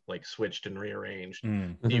was like switched and rearranged.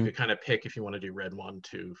 You could kind of pick if you want to do red 1,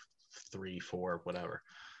 2, 3, 4, whatever.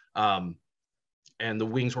 And the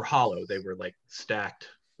wings were hollow. They were like stacked.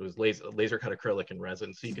 It was laser cut acrylic and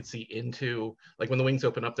resin, so you could see into, like, when the wings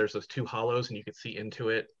open up, there's those two hollows, and you could see into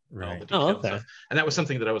it, all the details and stuff. And that was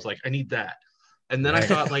something that I was like, I need that. And then I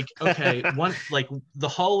thought, like, okay, like the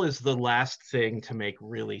hull is the last thing to make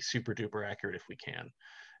really super duper accurate if we can.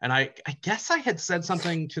 And I guess I had said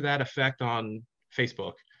something to that effect on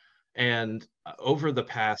Facebook. And over the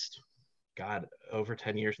past, over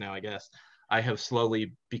 10 years now, I guess, I have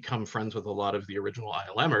slowly become friends with a lot of the original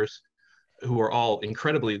ILMers, who are all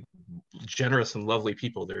incredibly generous and lovely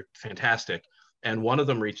people. They're fantastic. And one of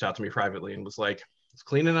them reached out to me privately and was like, I was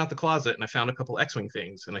cleaning out the closet and I found a couple X-Wing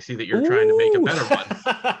things, and I see that you're trying to make a better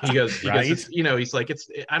one. He goes, you know, he's like,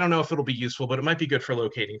 I don't know if it'll be useful, but it might be good for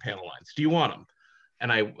locating panel lines. Do you want them?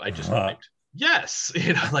 And I just typed, yes.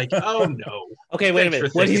 You know, like, oh no. Okay, wait a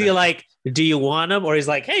minute. What is he like? Do you want them? Or he's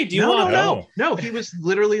like, hey, do you want them? No, he was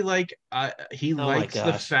literally like, he likes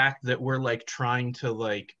the fact that we're like trying to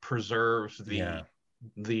like preserve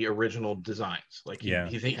the original designs. Like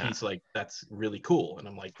he's like, that's really cool. And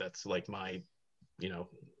I'm like, that's like my, you know,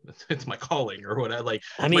 it's my calling or whatever. Like,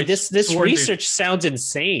 I mean, this research sounds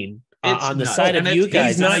insane. On the side of you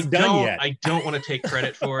guys. He's not done yet. I don't want to take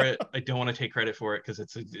credit for it. I don't want to take credit for it because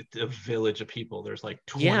it's a village of people. There's like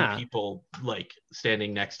 20 people like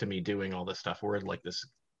standing next to me doing all this stuff. We're like this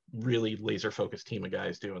really laser focused team of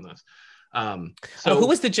guys doing this. So who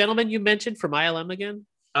was the gentleman you mentioned from ILM again?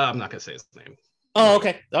 I'm not gonna say his name. Oh,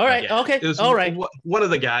 okay. All right. Yeah. Okay. All right. One of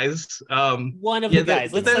the guys. One of the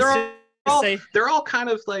guys. They're all kind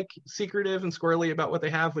of like secretive and squirrely about what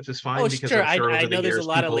they have, which is fine. Because sure. I know there's a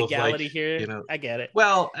lot of legality here. You know, I get it.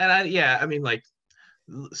 Well, and I mean, like,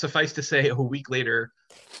 suffice to say, a week later,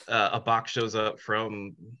 a box shows up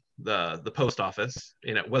from the post office,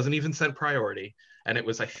 and it wasn't even sent priority, and it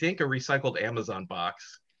was, I think, a recycled Amazon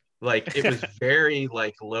box. Like, it was very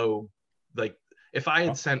like low. Like, if I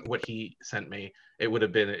had sent what he sent me, it would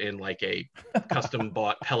have been in like a custom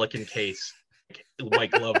bought Pelican case.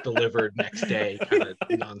 White glove delivered next day kind of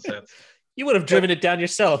nonsense. You would have driven it down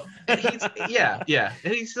yourself. And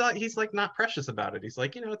he's like not precious about it. He's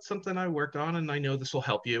like, you know, it's something I worked on and I know this will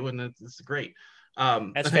help you and it's great.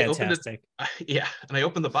 That's fantastic. And I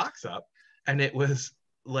opened the box up and it was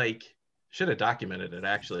like, should have documented it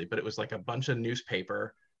actually, but it was like a bunch of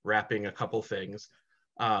newspaper wrapping a couple things.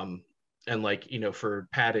 And like, you know, for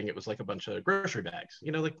padding, it was like a bunch of grocery bags,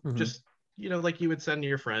 you know, like just, you know, like you would send to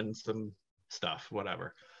your friends some stuff,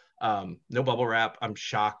 whatever. No bubble wrap. I'm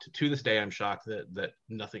shocked to this day. I'm shocked that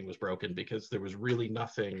nothing was broken because there was really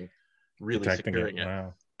nothing really securing it.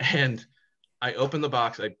 Wow. And I opened the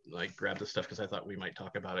box. I grabbed the stuff because I thought we might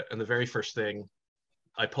talk about it. And the very first thing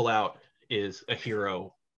I pull out is a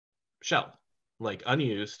hero shell, like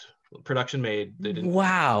unused, production made. They didn't.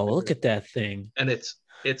 Wow, look at that thing. And it's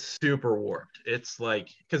super warped. It's like,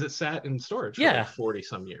 because it sat in storage for Yeah. like 40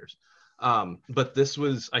 some years. But this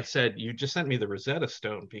was, I said, you just sent me the Rosetta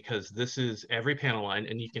Stone, because this is every panel line,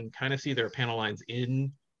 and you can kind of see there are panel lines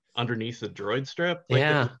in underneath the droid strip, like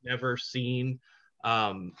that we've never seen.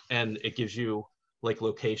 And it gives you like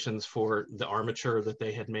locations for the armature that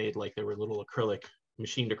they had made. Like there were little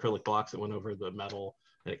machined acrylic blocks that went over the metal,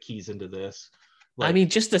 and it keys into this. Like, I mean,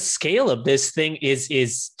 just the scale of this thing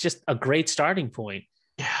is just a great starting point.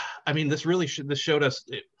 Yeah, I mean, this showed us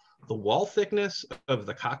the wall thickness of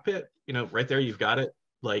the cockpit. You know, right there, you've got it.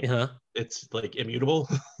 Like it's like immutable.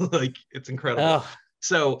 Like it's incredible. Oh.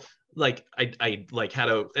 So like I like had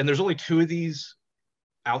and there's only 2 of these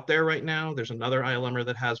out there right now. There's another ILMer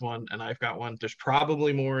that has one, and I've got one. There's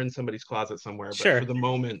probably more in somebody's closet somewhere, but for the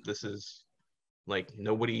moment, this is like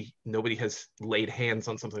nobody has laid hands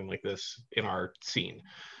on something like this in our scene.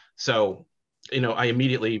 So, you know, I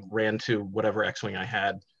immediately ran to whatever X-Wing I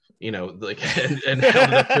had, you know, like and held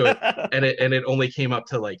it up to it, and it only came up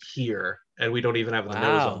to like here, and we don't even have the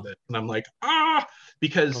nose on it. And I'm like,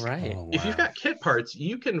 because if you've got kit parts,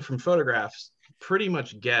 you can, from photographs, pretty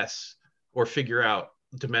much guess or figure out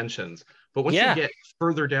dimensions. But once you get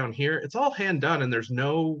further down here, it's all hand done, and there's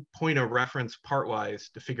no point of reference part wise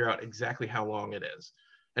to figure out exactly how long it is.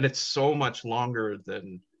 And it's so much longer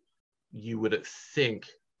than you would think,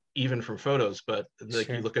 even from photos. But like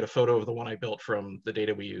you look at a photo of the one I built from the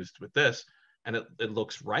data we used with this, and it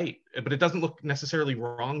looks right, but it doesn't look necessarily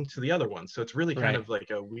wrong to the other one. So it's really kind of like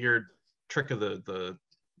a weird trick of the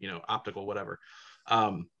you know, optical whatever.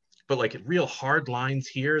 But like real hard lines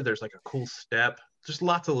here, there's like a cool step. Just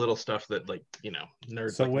lots of little stuff that, like, you know,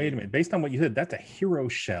 nerds. So like wait a minute. Based on what you said, that's a hero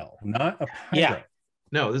shell, not a pyro.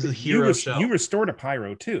 No, this is a hero shell. You restored a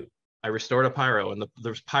pyro too. I restored a pyro, and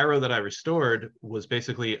the pyro that I restored was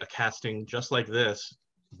basically a casting just like this,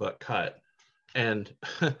 but cut. And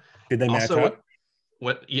did they match up?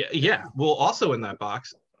 Yeah. Well, also in that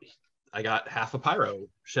box, I got half a pyro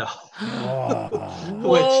shell.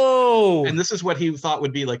 Whoa! And this is what he thought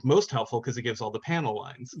would be like most helpful, because it gives all the panel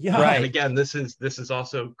lines. Yeah. Right. And again, this is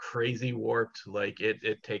also crazy warped. Like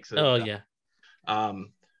it takes a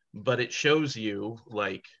but it shows you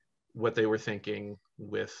like what they were thinking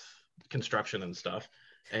with construction and stuff.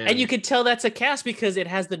 And you could tell that's a cast because it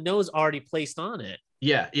has the nose already placed on it.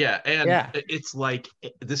 Yeah. And it's like,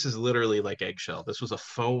 this is literally like eggshell. This was a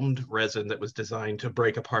foamed resin that was designed to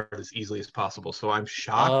break apart as easily as possible. So I'm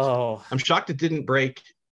shocked. I'm shocked it didn't break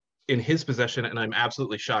in his possession, and I'm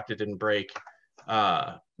absolutely shocked it didn't break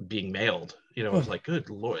being mailed. You know, I was like, good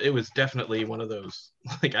Lord. It was definitely one of those,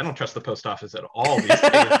 like, I don't trust the post office at all these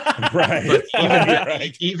days.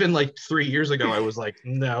 But even like 3 years ago, I was like,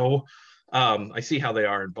 no. I see how they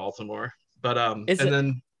are in Baltimore. But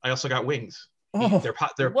then I also got wings.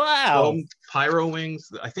 They're wow. Pyro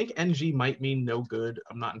wings. I think NG might mean no good.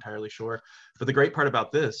 I'm not entirely sure. But the great part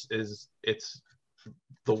about this is it's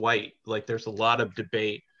the white. Like, there's a lot of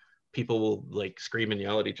debate. People will like scream and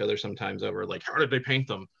yell at each other sometimes over like, how did they paint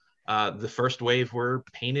them? The first wave were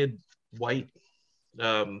painted white.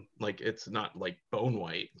 Like, it's not like bone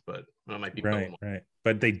white, but it might be bone white. Right.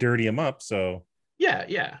 But they dirty them up, so yeah.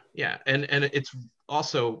 And it's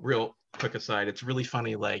also, real quick aside, it's really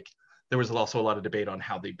funny. Like, there was also a lot of debate on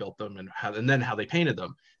how they built them and then how they painted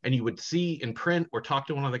them. And you would see in print or talk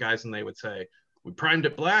to one of the guys, and they would say, we primed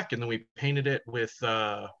it black and then we painted it with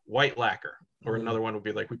white lacquer. Or another one would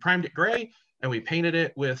be like, we primed it gray and we painted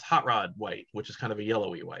it with hot rod white, which is kind of a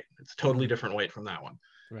yellowy white. It's totally different white from that one.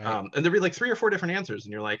 Right. And there'd be like 3 or 4 different answers,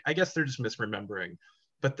 and you're like, I guess they're just misremembering.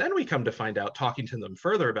 But then we come to find out, talking to them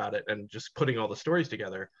further about it and just putting all the stories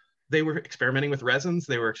together, they were experimenting with resins.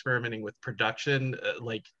 They were experimenting with production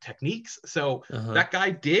like techniques. So that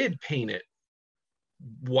guy did paint it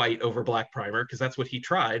white over black primer, because that's what he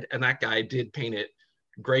tried. And that guy did paint it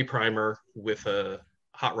gray primer with a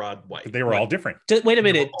hot rod white. They were all different. Wait a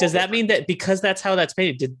minute. Does that mean that because that's how that's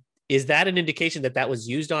painted, is that an indication that was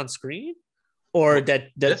used on screen, or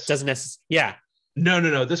that doesn't necessarily? Yeah.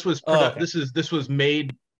 No. This was this was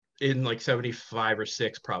made in like 75 or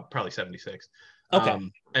 6, probably 76.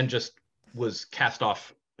 Okay. And just was cast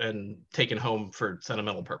off and taken home for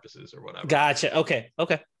sentimental purposes or whatever. Gotcha. Okay.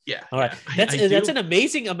 Yeah. All right. That's an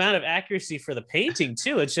amazing amount of accuracy for the painting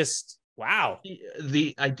too. It's just wow.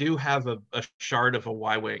 I do have a shard of a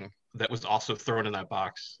Y-wing that was also thrown in that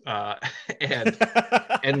box,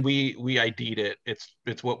 and we ID'd it.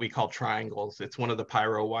 It's what we call triangles. It's one of the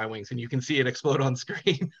pyro Y-wings, and you can see it explode on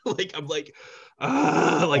screen. Like, I'm like,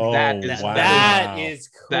 that is wow. That is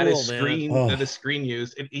cool. That is screen. That is screen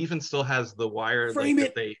used. It even still has the wire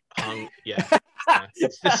that they hung. Yeah. Yeah.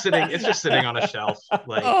 It's just sitting on a shelf.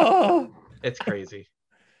 Like, Oh, it's crazy.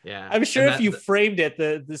 Yeah. I'm sure And if you framed it,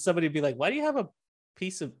 somebody would be like, "Why do you have a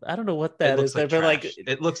piece of I don't know what it that looks is?" like They're trash. like,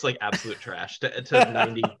 It looks like absolute trash to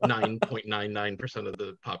 99.99% of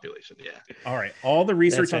the population. Yeah. All right. All the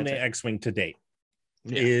research on the fantastic. X-Wing to date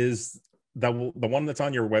Yeah. is the one that's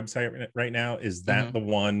on your website right now. Is that the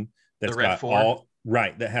one that's Red got 4? all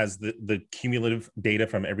right? That has the cumulative data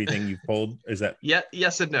from everything you've pulled? Is that? Yeah,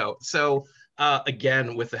 yes and no. So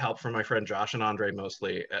again, with the help from my friend Josh and Andre,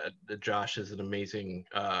 mostly. Josh is an amazing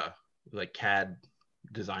like CAD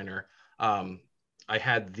designer. I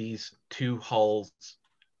had these 2 hulls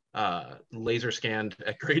laser scanned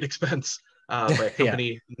at great expense by a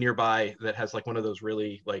company nearby that has like one of those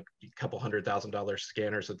really like couple $100,000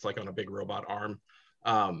 scanners that's like on a big robot arm.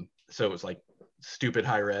 So it was like stupid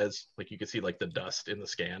high res, like you could see like the dust in the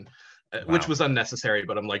scan. Which was unnecessary,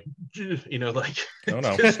 but I'm like, you know, like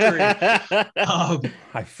history.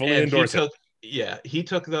 I fully endorse it. He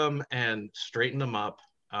took them and straightened them up.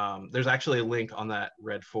 There's actually a link on that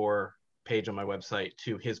Red 4 page on my website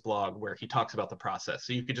to his blog where he talks about the process.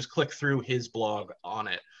 So you could just click through his blog on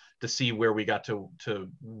it to see where we got to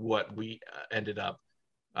what we ended up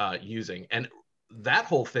using. And that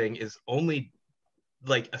whole thing is only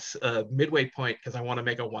like a midway point because I want to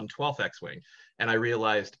make a 1/12 X-Wing. And I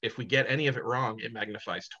realized if we get any of it wrong, it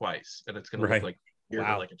magnifies twice and it's going to look like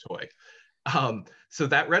like a toy. So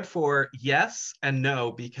that Red 4, yes and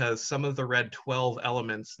no, because some of the Red 12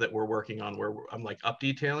 elements that we're working on where I'm like up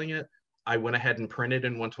detailing it, I went ahead and printed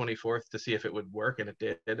in 1/24 to see if it would work, and it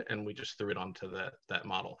did, and we just threw it onto that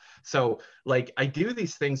model. So like I do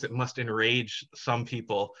these things that must enrage some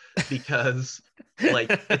people because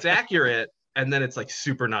like it's accurate and then it's like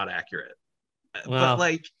super not accurate. But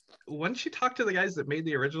like once you talk to the guys that made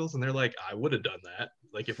the originals and they're like, I would have done that,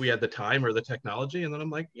 like if we had the time or the technology, and then I'm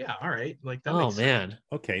like, yeah, all right, like that makes sense.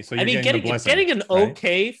 Okay, so I mean, getting an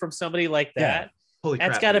okay from somebody like that, holy crap,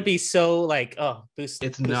 that's got to be so like, boost.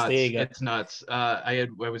 It's nuts. It's nuts. I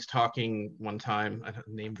was talking one time,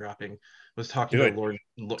 name dropping. I was talking to Lauren.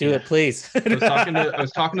 Do it, please. I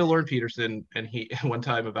was talking to Lauren Peterson, and he one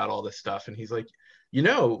time about all this stuff, and he's like, you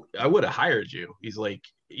know, I would have hired you. He's like,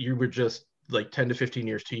 you were just like 10 to 15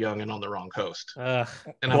 years too young and on the wrong coast. And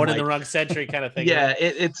born in the wrong century kind of thing. Yeah, right?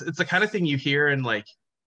 It's the kind of thing you hear and like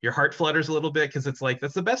your heart flutters a little bit because it's like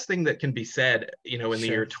that's the best thing that can be said, you know, in the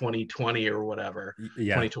year 2020 or whatever.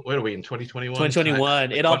 Yeah. What are we in 2021?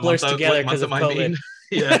 2021. It all blurs together because of COVID.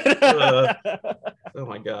 Yeah. Oh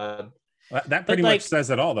my God. That pretty much says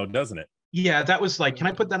it all, though, doesn't it? Yeah, that was like, can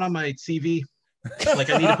I put that on my CV? Like,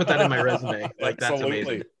 I need to put that in my resume. Like, that's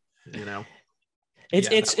amazing. You know.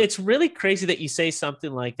 It's really crazy that you say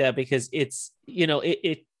something like that because it's, you know,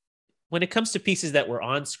 it when it comes to pieces that were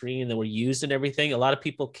on screen that were used and everything, a lot of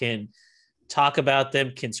people can talk about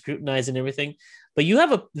them, can scrutinize and everything. But you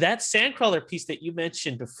have that Sandcrawler piece that you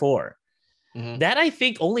mentioned before. Mm-hmm. That I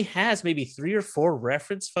think only has maybe 3 or 4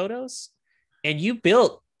 reference photos, and you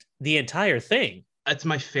built the entire thing. That's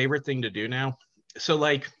my favorite thing to do now. So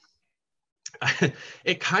like,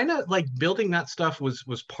 it kind of like building that stuff was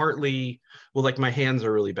partly, well, like my hands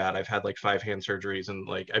are really bad. I've had like 5 hand surgeries and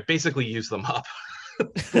like I basically used them up.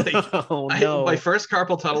 Like, my first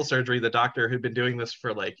carpal tunnel surgery, the doctor who'd been doing this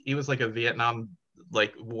for like, he was like a Vietnam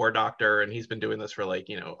like war doctor, and he's been doing this for like,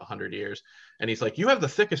 you know, 100 years, and he's like, you have the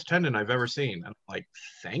thickest tendon I've ever seen. And I'm like,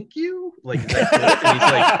 thank you, like that's good.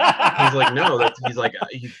 And he's like no, that's he's like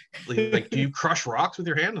do you crush rocks with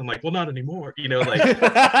your hand? I'm like, well, not anymore, you know, like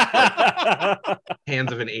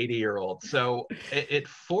hands of an 80-year-old. So it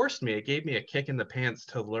forced me, it gave me a kick in the pants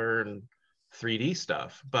to learn 3D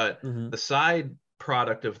stuff. But the side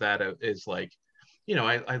product of that is like, you know,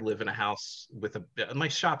 I live in a house with my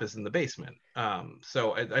shop is in the basement.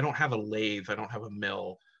 So I don't have a lathe. I don't have a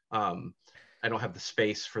mill. I don't have the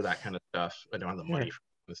space for that kind of stuff. I don't have the money for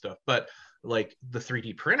the stuff. But like the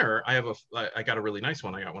 3D printer, I got a really nice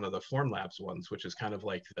one. I got one of the Formlabs ones, which is kind of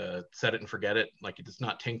like the set it and forget it. Like it does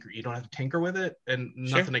not tinker. You don't have to tinker with it, and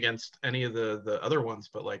nothing against any of the other ones.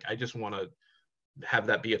 But like, I just want to have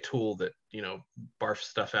that be a tool that, you know, barfs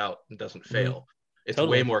stuff out and doesn't fail. It's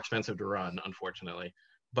way more expensive to run, unfortunately,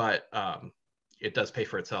 but it does pay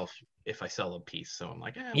for itself if I sell a piece. So I'm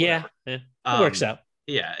like, it works out.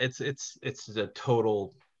 Yeah, it's a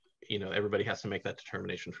total, you know, everybody has to make that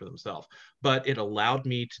determination for themselves. But it allowed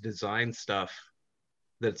me to design stuff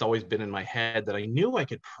that's always been in my head that I knew I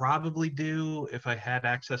could probably do if I had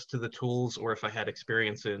access to the tools or if I had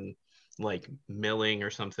experience in like milling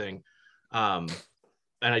or something.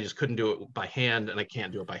 And I just couldn't do it by hand, and I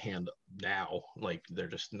can't do it by hand now. Like they're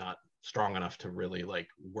just not strong enough to really like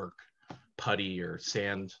work putty or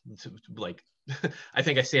sand, like I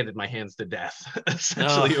think I sanded my hands to death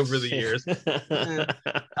essentially over the years. The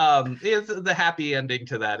happy ending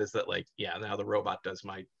to that is that, like, yeah, now the robot does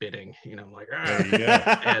my bidding, I'm like, There you go.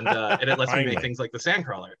 and it lets me Finally. make things like the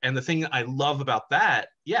Sandcrawler. And the thing I love about that,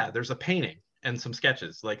 there's a painting and some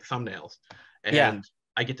sketches, like thumbnails, and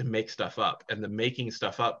I get to make stuff up. And the making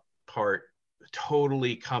stuff up part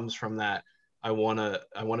totally comes from that I want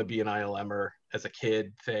to be an ILMer as a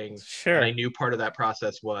kid thing. Sure. And I knew part of that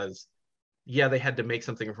process was, they had to make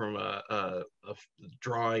something from a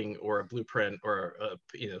drawing or a blueprint or a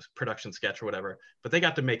production sketch or whatever, but they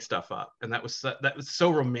got to make stuff up. And that was so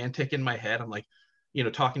romantic in my head. I'm like,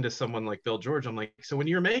 talking to someone like Bill George, I'm like, so when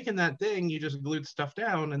you're making that thing, you just glued stuff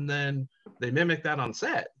down and then they mimic that on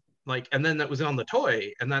set. Like, and then that was on the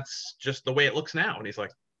toy, and that's just the way it looks now. And he's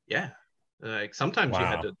like, yeah, like sometimes you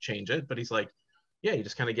had to change it, but he's like, yeah, you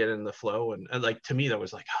just kind of get in the flow. And like, to me, that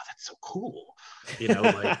was like, oh, that's so cool,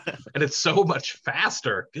 like, and it's so much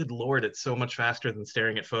faster. Good Lord, it's so much faster than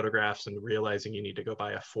staring at photographs and realizing you need to go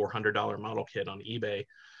buy a $400 model kit on eBay,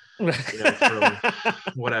 from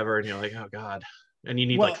whatever. And you're like, oh God. And you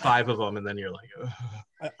need like 5 of them. And then you're like,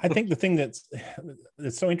 ugh. I think the thing that's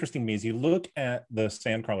so interesting to me is you look at the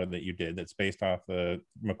Sandcrawler that you did that's based off the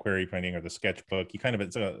Macquarie painting or the sketchbook. You kind of,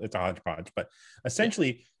 it's a hodgepodge, but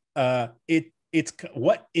essentially it's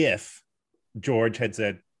what if George had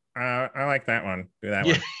said, I like that one. Do that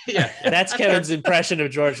one. Yeah. That's Kevin's impression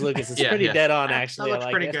of George Lucas. It's pretty dead on, actually. That looks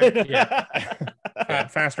like pretty it. good. Yeah.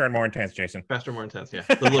 Faster and more intense, Jason. Faster, more intense. Yeah.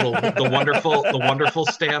 The wonderful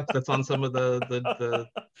stamp that's on some of the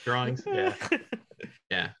drawings. Yeah.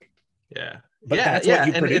 But that's what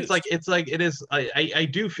you and produced. it's like it is. I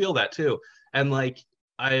do feel that too. And like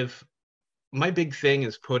my big thing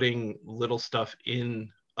is putting little stuff in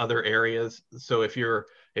other areas. So if you're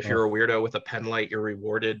a weirdo with a pen light, you're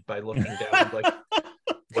rewarded by looking down, like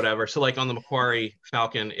whatever. So like on the Macquarie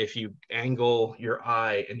Falcon, if you angle your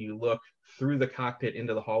eye and you look through the cockpit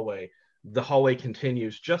into the hallway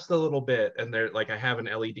continues just a little bit, and there, like, I have an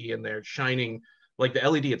LED in there shining. Like, the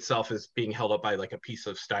LED itself is being held up by like a piece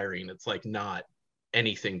of styrene. It's like not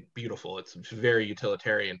anything beautiful. It's very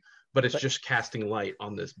utilitarian, but it's just casting light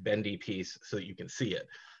on this bendy piece so that you can see it.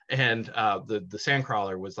 And the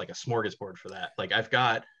Sandcrawler was like a smorgasbord for that. Like, I've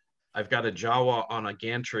got a Jawa on a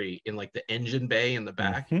gantry in like the engine bay in the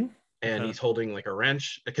back, and he's holding like a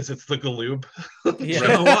wrench because it's the Galoob.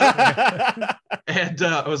 And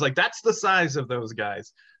I was like, that's the size of those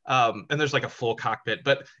guys. And there's like a full cockpit,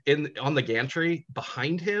 but on the gantry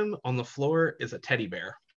behind him on the floor is a teddy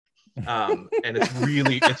bear. And it's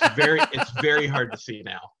very hard to see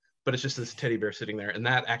now, but it's just this teddy bear sitting there. And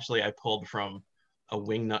that actually I pulled from a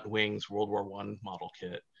Wingnut Wings World War I model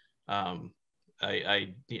kit.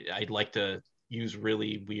 I'd like to use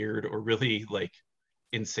really weird or really like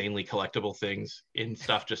insanely collectible things in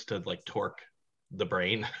stuff just to like torque the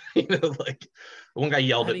brain. Like one guy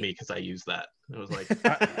yelled at me because I used that. It was like,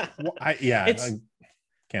 I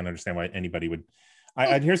can't understand why anybody would.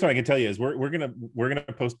 Here's what I can tell you is we're gonna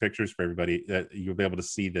post pictures for everybody that you'll be able to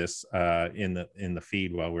see this in the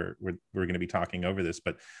feed while we're gonna be talking over this.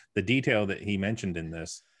 But the detail that he mentioned in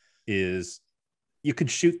this is you could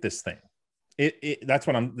shoot this thing. That's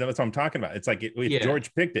what I'm talking about. It's like if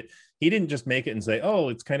George picked it, he didn't just make it and say, oh,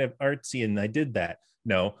 it's kind of artsy and I did that.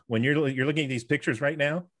 No, when you're looking at these pictures right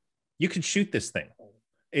now, you could shoot this thing.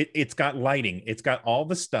 It's got lighting, it's got all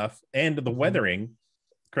the stuff and the weathering.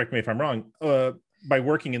 Correct me if I'm wrong. By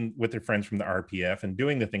working with your friends from the RPF and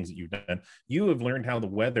doing the things that you've done, you have learned how to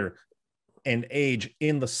weather and age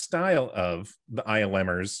in the style of the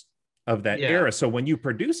ILMers of that era. So when you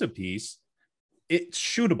produce a piece, it's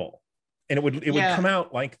shootable. And it would come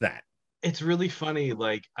out like that. It's really funny.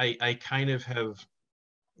 Like I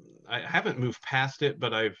haven't moved past it,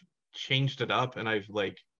 but I've changed it up, and I've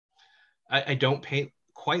like I don't paint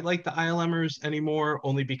quite like the ILMers anymore,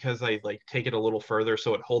 only because I like take it a little further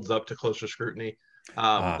so it holds up to closer scrutiny.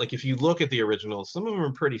 Like if you look at the originals, some of them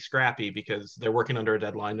are pretty scrappy because they're working under a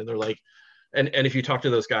deadline, and they're like, and if you talk to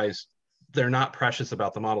those guys, they're not precious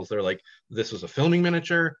about the models. They're like, this was a filming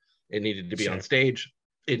miniature. It needed to be on stage.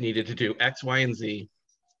 It needed to do X, Y, and Z,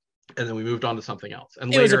 and then we moved on to something else.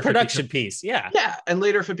 And it was a production piece, yeah. And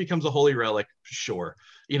later, if it becomes a holy relic, sure,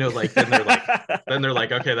 like then they're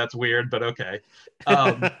like, okay, that's weird, but okay.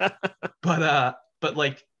 But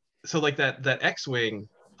like, so like that X-wing,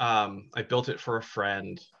 I built it for a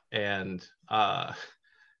friend, and a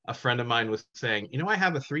friend of mine was saying, I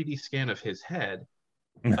have a 3D scan of his head.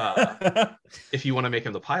 If you want to make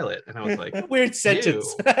him the pilot. And I was like, weird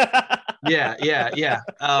sentence. Yeah.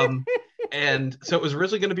 And so it was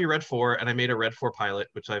originally going to be Red 4, and I made a Red 4 pilot,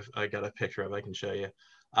 which I got a picture of. I can show you.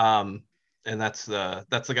 And that's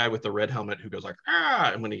the guy with the red helmet who goes like,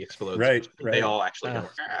 ah, and when he explodes, Right. they all actually go,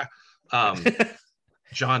 ah.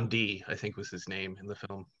 John D, I think was his name in the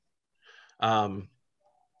film.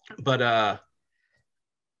 But I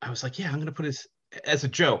was like, yeah, I'm gonna put his, as a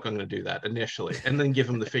joke, I'm gonna do that initially, and then give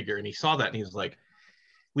him the figure. And he saw that, and he was like,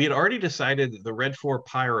 we had already decided that the Red 4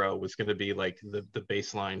 Pyro was going to be like the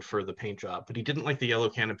baseline for the paint job, but he didn't like the yellow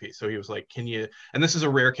canopy. So he was like, can you, and this is a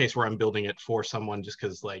rare case where I'm building it for someone just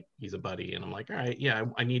because like he's a buddy. And I'm like, all right, yeah,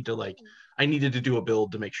 I needed to do a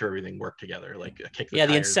build to make sure everything worked together. Like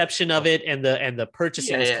the inception of it and the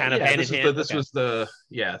purchasing was kind of hand in hand. This was to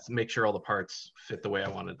make sure all the parts fit the way I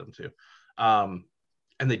wanted them to.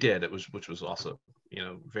 And they did, which was also,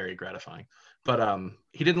 very gratifying. But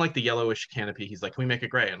he didn't like the yellowish canopy. He's like, can we make it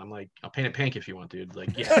gray? And I'm like, I'll paint it pink if you want, dude.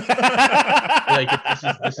 Like, yeah. Like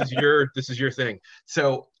this is your thing.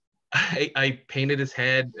 So I painted his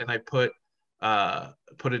head and I put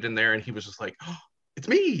it in there, and he was just like, oh, it's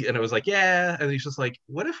me. And I was like, yeah. And he's just like,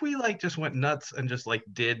 what if we like just went nuts and just like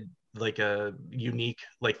did like a unique,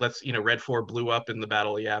 like, let's, Red 4 blew up in the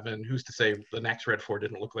Battle of Yavin. Who's to say the next Red 4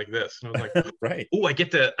 didn't look like this? And I was like, right. Oh, I get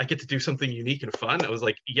to do something unique and fun. I was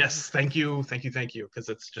like, yes, thank you. Because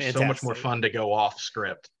it's just so much more fun to go off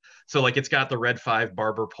script. So like it's got the Red 5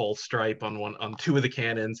 barber pole stripe on two of the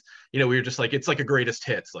cannons. We were just like, it's like a greatest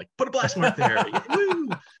hits, like put a blast mark there. Woo!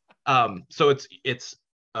 So it's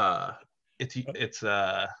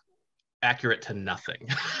accurate to nothing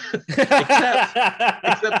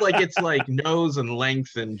except like it's like nose and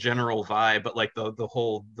length and general vibe, but like the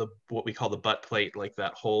whole what we call the butt plate, like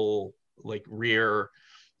that whole like rear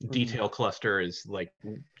detail cluster is like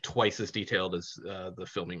twice as detailed as the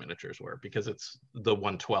filming miniatures were, because it's the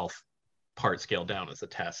 1/12 part scale down as a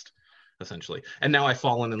test essentially. And now I've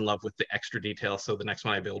fallen in love with the extra detail, so the next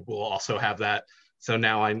one I build will also have that. So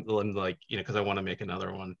now I'm like, because I want to make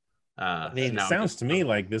another one. It sounds to me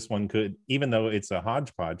like this one could, even though it's a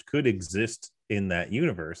hodgepodge, could exist in that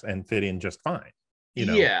universe and fit in just fine.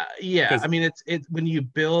 Yeah. I mean, it's when you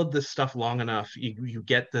build the stuff long enough, you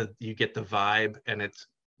get the vibe, and it's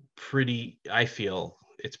pretty. I feel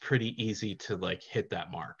it's pretty easy to like hit that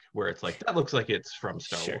mark where it's like that looks like it's from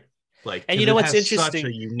Star Wars. Like, and what's interesting? Such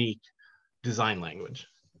a unique design language.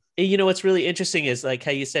 What's really interesting is like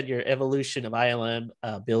how you said your evolution of ILM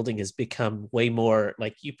building has become way more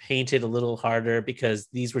like you painted a little harder, because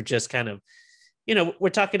these were just kind of, we're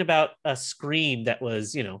talking about a screen that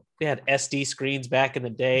was, we had SD screens back in the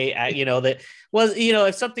day, that was,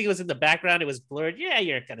 if something was in the background, it was blurred. Yeah,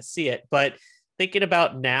 you're not going to see it. But thinking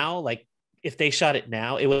about now, like if they shot it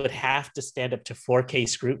now, it would have to stand up to 4K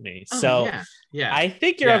scrutiny. Yeah. I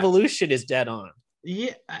think your evolution is dead on.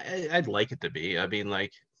 Yeah, I'd like it to be. I mean,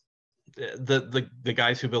 like, the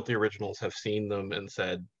guys who built the originals have seen them and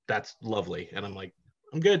said that's lovely, and I'm like,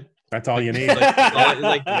 I'm good. That's all you need.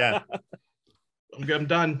 Yeah, I'm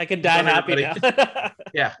done. I can die happy now.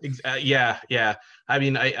 Yeah. I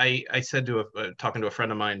mean, I said to talking to a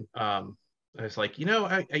friend of mine, I was like,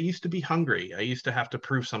 I used to be hungry. I used to have to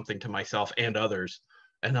prove something to myself and others,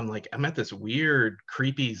 and I'm like, I'm at this weird,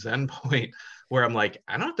 creepy Zen point where I'm like,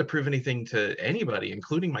 I don't have to prove anything to anybody,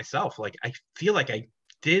 including myself. Like, I feel like I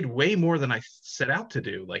did way more than I set out to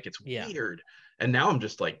do. Like, it's weird. And now I'm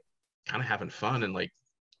just like kind of having fun and like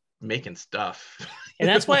making stuff. And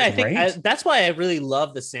that's why I think that's why I really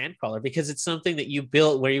love the Sandcrawler, because it's something that you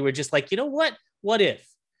built where you were just like, what if?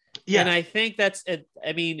 Yeah. And I think that's,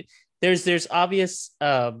 I mean, there's obvious,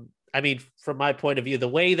 I mean, from my point of view, the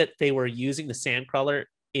way that they were using the Sandcrawler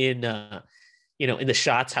in in the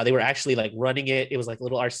shots, how they were actually like running it. It was like a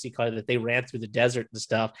little RC car that they ran through the desert and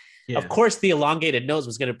stuff. Yeah. Of course, the elongated nose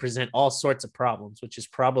was going to present all sorts of problems, which is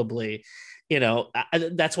probably,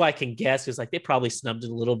 that's why I can guess is like they probably snubbed it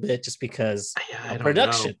a little bit just because of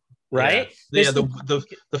production, right? Yeah.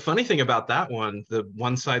 The funny thing about that one, the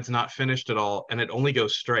one side's not finished at all, and it only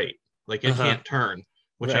goes straight. Like it can't turn,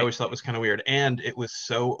 which I always thought was kind of weird. And it was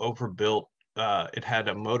so overbuilt. It had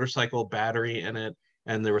a motorcycle battery in it,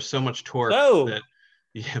 and there was so much torque that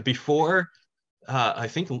before I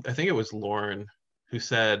think it was Lauren who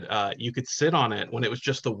said you could sit on it when it was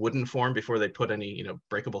just the wooden form before they put any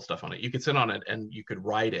breakable stuff on it. You could sit on it and you could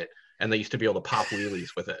ride it, and they used to be able to pop wheelies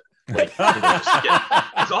with it. Like,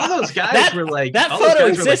 because all those guys were like, that photo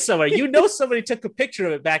exists somewhere. Somebody took a picture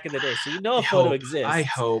of it back in the day, so a photo exists. I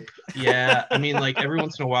hope. Yeah, I mean, like every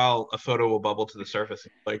once in a while, a photo will bubble to the surface.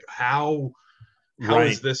 Like how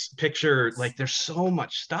is this picture? Like, there's so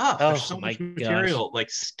much stuff. There's so much material, like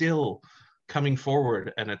still coming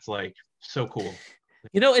forward, and it's like so cool.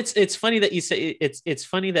 It's funny that you say it's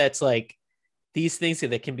funny that it's like these things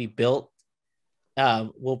that can be built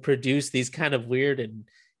will produce these kind of weird and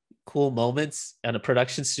cool moments in a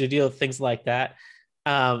production studio, things like that.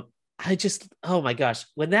 I just, oh my gosh,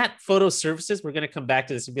 when that photo surfaces, we're going to come back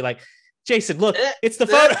to this and be like, Jason, look, it's the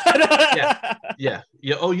photo. yeah.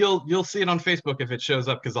 Oh, you'll see it on Facebook if it shows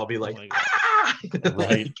up, because I'll be like, right.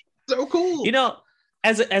 Like, so cool. You know,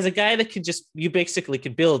 as a guy that can you basically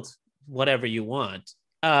can build whatever you want.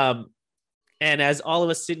 And as all of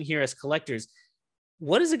us sitting here as collectors,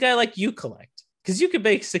 what does a guy like you collect? Because you can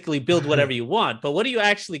basically build whatever you want, but what do you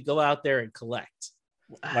actually go out there and collect?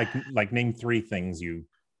 Like name 3 things you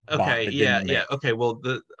okay, yeah. Okay, well,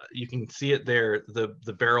 you can see it there,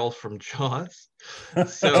 the barrel from Jaws.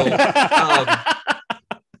 So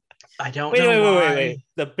I don't know why. Wait.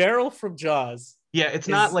 The barrel from Jaws. Yeah, it's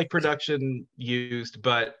not like production used,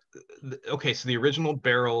 but okay, so the original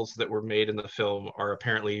barrels that were made in the film are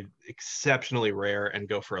apparently exceptionally rare and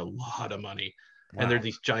go for a lot of money. Wow. And they're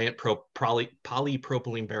these giant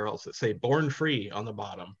polypropylene barrels that say "born free" on the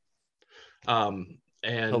bottom.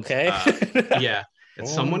 And okay, yeah, and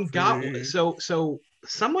someone got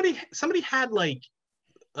somebody had like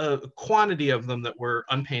a quantity of them that were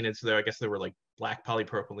unpainted, so I guess they were like black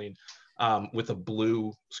polypropylene with a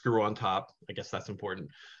blue screw on top. I guess that's important.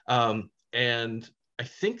 And I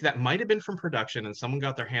think that might have been from production, and someone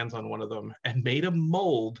got their hands on one of them and made a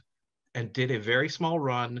mold and did a very small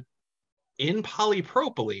run in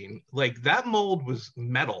polypropylene. Like, that mold was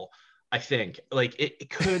metal, I think. Like,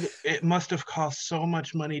 it must have cost so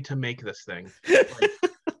much money to make this thing. Like,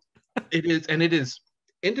 it is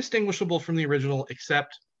indistinguishable from the original,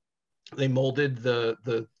 except they molded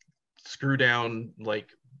the screw down like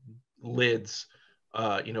lids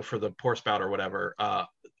for the pour spout or whatever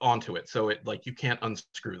onto it, so it, like, you can't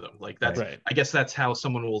unscrew them. Like, that's right. I guess that's how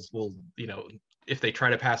someone will if they try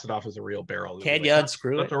to pass it off as a real barrel, can you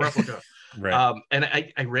unscrew it? That's a replica. Right. And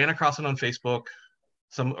I ran across it on Facebook.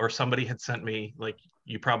 Somebody had sent me, like,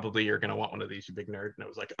 you probably are going to want one of these, you big nerd. And I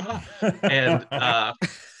was like, and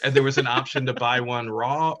there was an option to buy one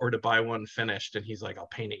raw or to buy one finished. And he's like, I'll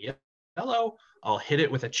paint it yellow. I'll hit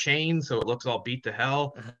it with a chain so it looks all beat to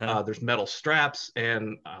hell. There's metal straps,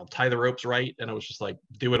 and I'll tie the ropes right. And I was just like,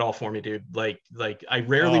 do it all for me, dude. Like I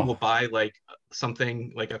rarely will buy like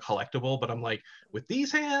something like a collectible, but I'm like, with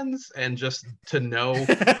these hands, and just to know,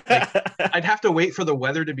 like, I'd have to wait for the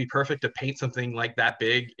weather to be perfect to paint something like that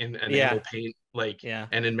big in enamel paint. Like,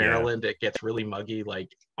 and in Maryland, it gets really muggy, like,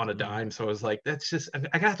 on a dime. So I was like, that's just, I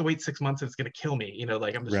gotta have to wait 6 months. It's gonna kill me,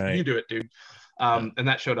 like, I'm just, you do it, dude. And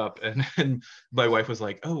that showed up, and my wife was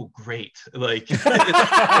like, "Oh, great!" Like, it's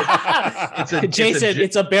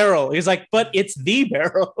a barrel. He's like, "But it's the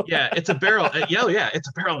barrel." Yeah, it's a barrel. It's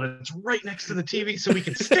a barrel, and it's right next to the TV, so we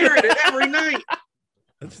can stare at it every night.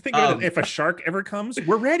 Let's think about it. If a shark ever comes,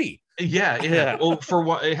 we're ready. Yeah. Well, for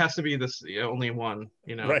what it has to be this only one,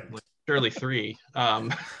 right? Like, surely 3. Then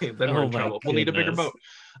we're in trouble. We'll need a bigger boat.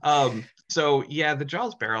 So yeah, the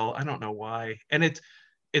Jaws barrel. I don't know why, and it's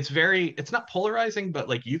not polarizing, but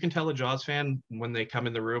like, you can tell a Jaws fan when they come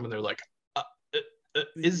in the room and they're like,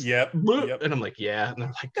 yep. And I'm like, yeah. And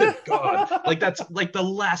they're like, good God. Like, that's like the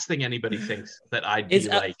last thing anybody thinks that I'd be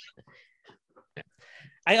like.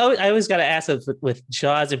 I always got to ask with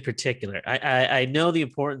Jaws in particular. I know the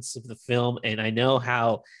importance of the film, and I know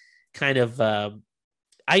how kind of,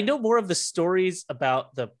 I know more of the stories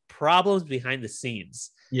about the problems behind the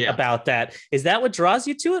scenes. Yeah. About that. Is that what draws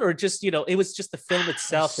you to it, or just, it was just the film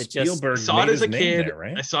itself that just Spielberg saw it as a kid, there,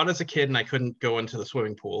 right? I saw it as a kid, and I couldn't go into the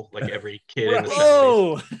swimming pool like every kid in the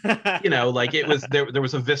 70s. Like, it was there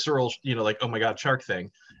was a visceral, like, oh my God, shark thing.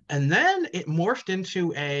 And then it morphed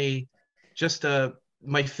into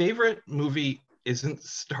my favorite movie isn't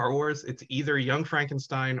Star Wars. It's either Young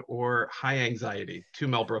Frankenstein or High Anxiety, 2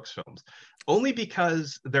 Mel Brooks films. Only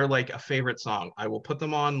because they're like a favorite song. I will put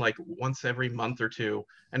them on like once every month or two.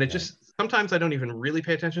 And it just, sometimes I don't even really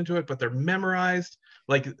pay attention to it, but they're memorized.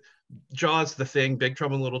 Like Jaws, The Thing, Big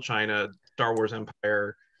Trouble in Little China, Star Wars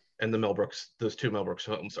Empire, and those 2 Mel Brooks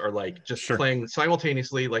films are like just playing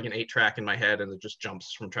simultaneously, like an 8-track in my head, and it just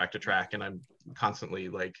jumps from track to track. And I'm constantly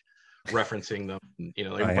like referencing them.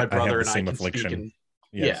 Like, my brother and I can speak in,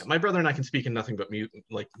 my brother and I can speak in nothing but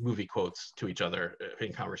movie quotes to each other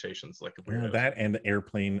in conversations. Like, that and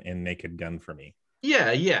Airplane and Naked Gun for me.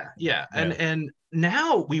 Yeah. And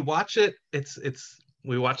now we watch it.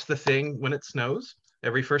 We watch The Thing when it snows.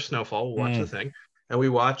 Every first snowfall, we'll watch The Thing, and we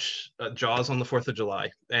watch Jaws on the 4th of July.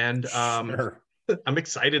 And I'm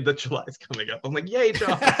excited that July is coming up. I'm like, yay,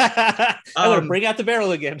 Jaws! I want to bring out the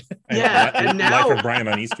barrel again. Yeah, and now Life of Brian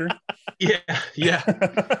on Easter. Yeah.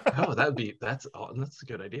 Oh, that's a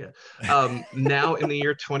good idea. Now in the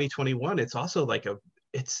year 2021, it's also like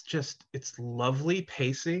it's lovely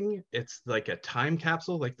pacing. It's like a time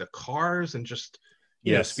capsule, like the cars and just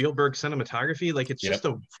Spielberg cinematography. Like it's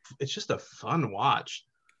just a fun watch.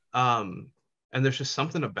 And there's just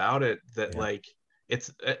something about it that like it's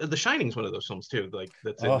The Shining's one of those films too, like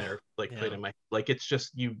that's in there, like played in my, like it's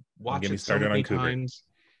just, you watch it so many times.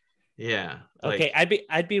 Yeah. Okay,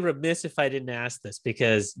 I'd be remiss if I didn't ask this,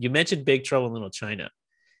 because you mentioned Big Trouble in Little China.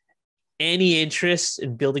 Any interest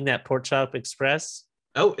in building that Pork Chop Express?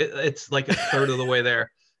 Oh, it's like a third of the way there.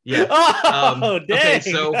 Yeah. Oh, dang. Okay,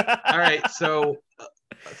 so all right, so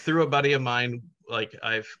through a buddy of mine, like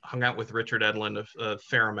I've hung out with Richard Edlund a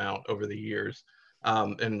fair amount over the years,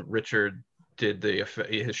 and Richard did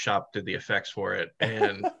his shop did the effects for it,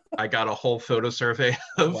 and I got a whole photo survey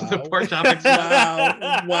of the Pork Chop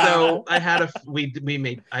Express. Wow. So I had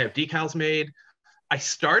I have decals made. I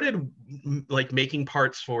started like making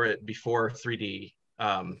parts for it before 3D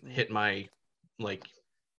hit my like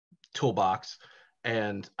toolbox,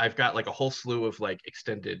 and I've got like a whole slew of like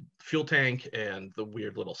extended fuel tank and the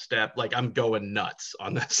weird little step. Like I'm going nuts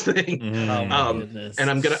on this thing. Oh my goodness. And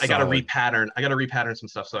I gotta repattern some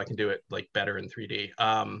stuff so I can do it like better in 3D.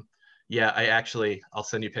 Yeah, I'll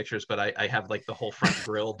send you pictures, but I have like the whole front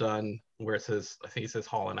grill done where it says, I think it says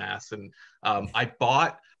haul and ass. And I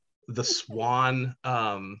bought the Swan,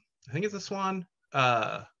 I think it's a Swan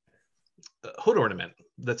hood ornament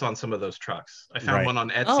that's on some of those trucks. I found one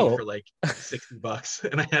on Etsy for like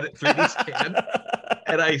 $60, and I had it 3D scanned,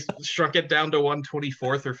 and I shrunk it down to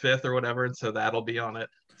 1/24th or 5th or whatever, and so that'll be on it.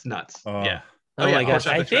 It's nuts. Yeah. Oh my gosh!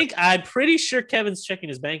 I'm pretty sure Kevin's checking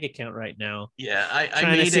his bank account right now. Yeah, I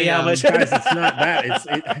trying made to see how much. Guys, it's not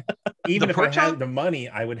that. Even if I had the money,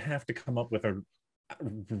 I would have to come up with a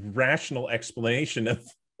rational explanation of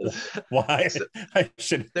why I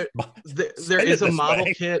should. There is a model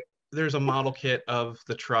kit. There's a model kit of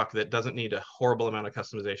the truck that doesn't need a horrible amount of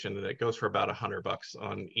customization, and it goes for about $100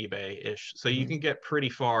 on eBay-ish. So you can get pretty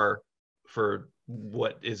far for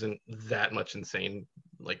what isn't that much insane,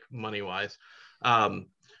 like money-wise. And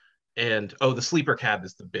the sleeper cab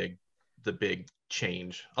is the big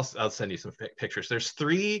change. I'll send you some pictures. There's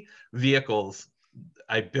 3 vehicles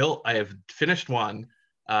I built. I have finished one.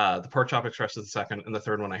 The Pork Chop Express is the second, and the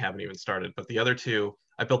third one I haven't even started. But the other 2,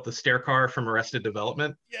 I built the stair car from Arrested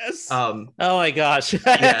Development. Yes. Oh my gosh.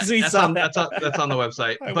 That's on the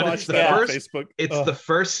website. But it's the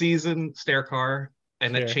first season stair car,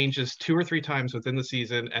 and it changes 2 or 3 times within the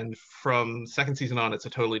season. And from second season on, it's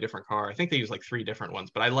a totally different car. I think they use like 3 different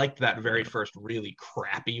ones, but I liked that very first really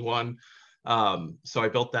crappy one. So I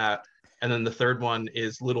built that. And then the third one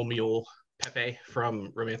is Little Mule Pepe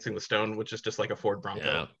from Romancing the Stone, which is just like a Ford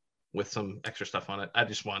Bronco with some extra stuff on it. I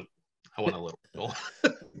want a little mule.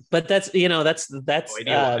 But that's the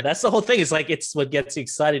whole thing. It's like, it's what gets you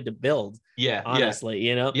excited to build. Yeah. Honestly,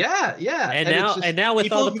 Yeah. And now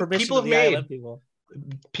with all the permission of the ILM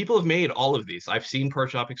people have made all of these. I've seen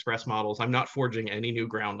Pork Chop Express models. I'm not forging any new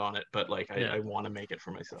ground on it, but like I want to make it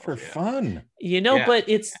for myself. For fun. But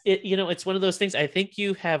it's one of those things I think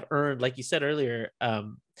you have earned, like you said earlier.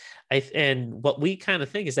 And what we kind of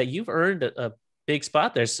think is that you've earned a big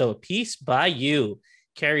spot there. So a piece by you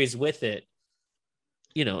carries with it,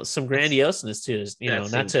 some grandioseness too.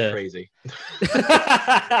 Not to crazy.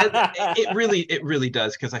 It really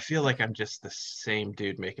does, because I feel like I'm just the same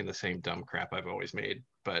dude making the same dumb crap I've always made,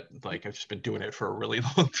 but like I've just been doing it for a really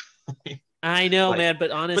long time. I know, man,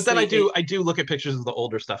 but honestly, but then I do look at pictures of the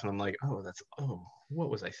older stuff, and I'm like, what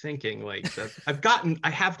was I thinking? Like I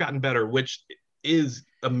have gotten better, which is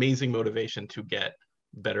amazing motivation to get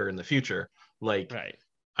better in the future. Like,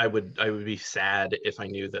 I would be sad if I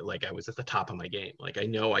knew that like I was at the top of my game. Like I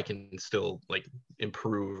know I can still like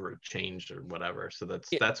improve or change or whatever. So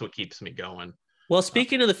that's what keeps me going. Well,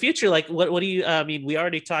 speaking of the future, like what do you? I mean, we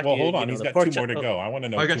already talked. Well, hold on, he's got 2 more to go. I want to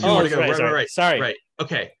know. I got 2 more to go. Right. Sorry. Right.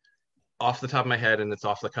 Okay. Off the top of my head, and it's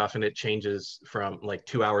off the cuff, and it changes from like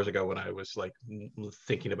 2 hours ago when I was like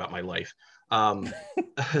thinking about my life.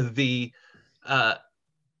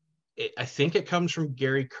 I think it comes from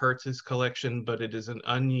Gary Kurtz's collection, but it is an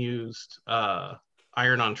unused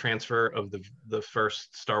iron-on transfer of the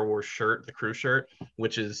first Star Wars shirt, the crew shirt,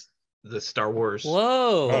 which is the Star Wars.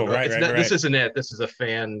 Whoa! Oh, right. This isn't it. This is a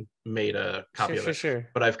fan made a copy of it. Sure.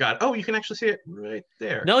 But I've got. Oh, you can actually see it right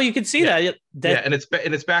there. No, you can see that. Yeah, and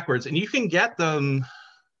it's backwards, and you can get them.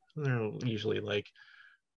 They're usually like.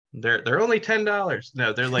 They're only $10.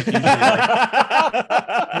 No, they're like usually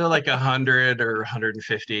they're like 100 or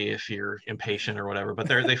 150 if you're impatient or whatever. But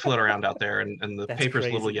they float around out there, and the paper's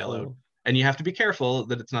a little yellowed. And you have to be careful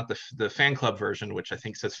that it's not the fan club version, which I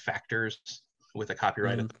think says Factors with a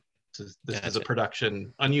copyright. This is a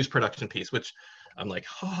unused production piece, which I'm like,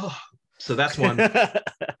 oh. So that's one.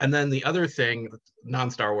 And then the other thing,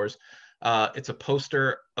 non-Star Wars, it's a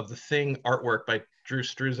poster of the Thing artwork by Drew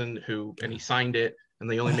Struzan, and he signed it, and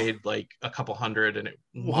they only made like a couple hundred, and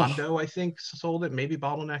Mondo, I think, sold it, maybe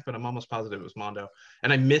Bottleneck, but I'm almost positive it was Mondo.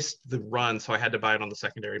 And I missed the run, so I had to buy it on the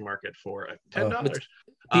secondary market for $10.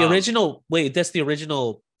 The original, wait, that's the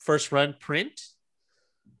original first run print?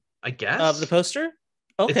 I guess. Of the poster?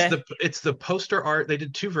 Okay. It's the poster art. They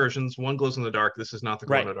did two versions. One glows in the dark. This is not the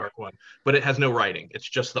glow in the dark one, but it has no writing. It's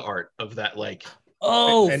just the art of that, like.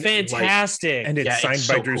 Oh, fantastic! And it's signed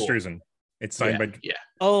by Drew Struzan. It's signed by. Yeah.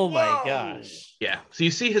 Oh my gosh. Yeah. So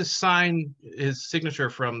you see his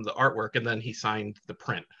signature from the artwork, and then he signed the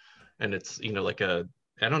print, and it's like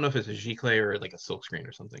I don't know if it's a Giclée or like a silk screen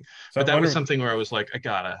or something. So but that was something where I was like, I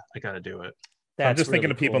gotta do it. I'm just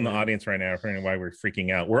thinking of people in the audience right now, wondering why we're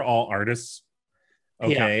freaking out. We're all artists.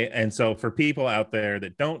 Okay. Yeah. And so for people out there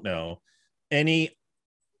that don't know, any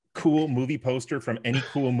cool movie poster from any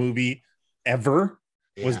cool movie ever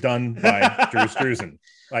was done by Drew Struzan.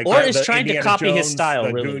 Like, or is trying Indiana to copy Jones, his style,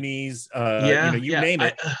 the really. Goonies, you name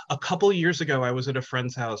it. A couple years ago, I was at a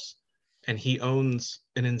friend's house, and he owns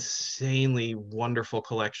an insanely wonderful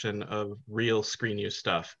collection of real screen use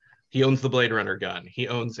stuff. He owns the Blade Runner gun. He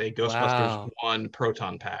owns a Ghostbusters 1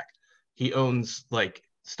 proton pack. He owns like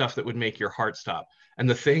stuff that would make your heart stop. And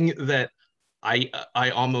the thing that I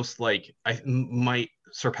almost like, I might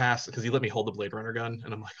surpass, because he let me hold the Blade Runner gun,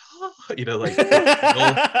 and I'm like,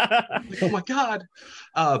 oh my God.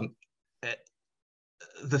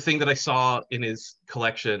 The thing that I saw in his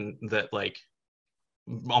collection that like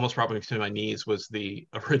almost brought me to my knees was the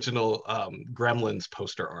original Gremlins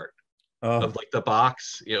poster art. Of like the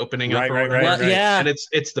box opening up, right. Yeah, and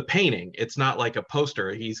it's the painting. It's not like a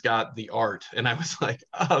poster. He's got the art, and I was like,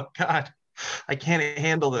 oh God, I can't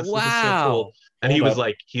handle this. Wow. This is so cool. And he was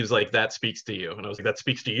like, that speaks to you, and I was like, that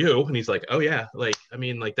speaks to you, and he's like, oh yeah, like I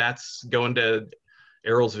mean, like that's going to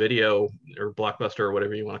Errol's Video or Blockbuster or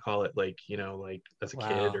whatever you want to call it, like like as a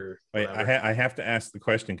kid or. Wait, I have to ask the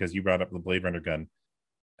question because you brought up the Blade Runner gun.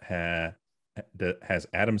 Has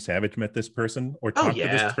Adam Savage met this person or talked to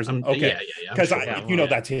this person? Okay, because sure.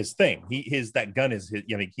 That's his thing. That gun is his.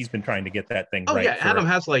 He's been trying to get that thing. Oh right yeah, Adam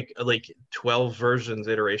has like 12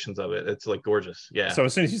 iterations of it. It's like gorgeous. Yeah. So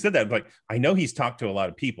as soon as you said that, like I know he's talked to a lot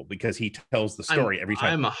of people because he tells the story every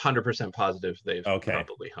time. I'm 100% positive they've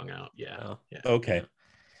probably hung out. Yeah. Yeah. Okay.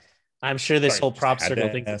 I'm sure this whole prop circle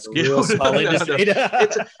thing is a real small industry.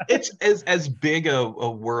 It's as big a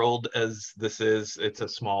world as this is. It's a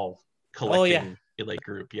small collecting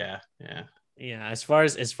group. Yeah. As far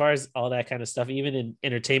as all that kind of stuff, even in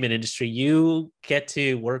entertainment industry, you get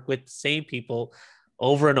to work with the same people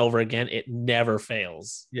over and over again. It never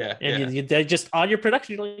fails. They're just on your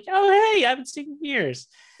production. You're like, oh hey, I haven't seen in years.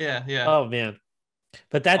 Oh man,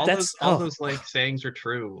 but that's those like sayings are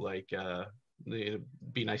true. Like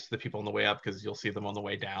be nice to the people on the way up because you'll see them on the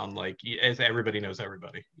way down. Like as everybody knows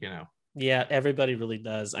everybody. Yeah, everybody really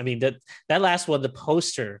does. I mean that last one, the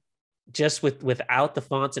poster, just without the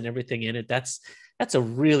fonts and everything in it, that's a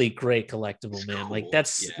really great collectible, it's man. Cool. Like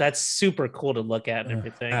that's super cool to look at and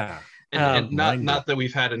everything. And not that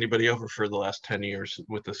we've had anybody over for the last 10 years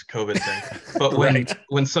with this COVID thing, but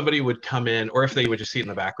when somebody would come in, or if they would just see it in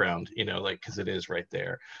the background, like because it is right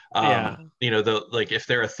there. If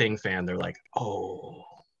they're a Thing fan, they're like,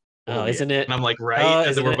 isn't it? And I'm like, right,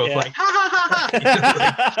 and then we're both like, ha ha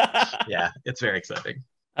ha. Yeah, it's very exciting.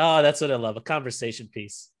 Oh, that's what I love, a conversation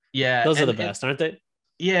piece. Yeah, those are the best, aren't they?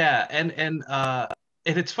 Yeah, and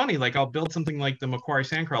it's funny. Like I'll build something like the Macquarie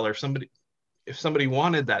Sandcrawler. If somebody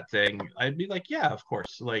wanted that thing, I'd be like, yeah, of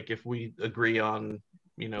course. Like if we agree on,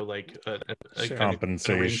 like a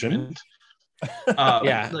compensation.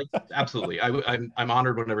 Like absolutely. I'm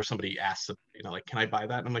honored whenever somebody asks, like, can I buy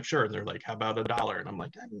that? And I'm like, sure. And they're like, how about $1? And I'm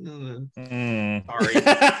like, sorry, $1.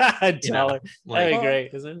 That'd be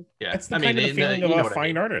great, isn't it? Yeah, that's the kind of feeling of a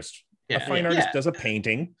fine artist. A fine artist does a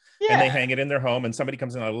painting and they hang it in their home, and somebody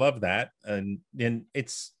comes in. I love that, and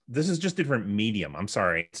this is just different medium. I'm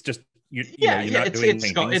sorry, it's just.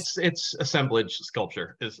 It's assemblage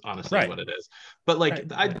sculpture is honestly what it is. But like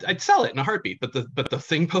I'd sell it in a heartbeat. But the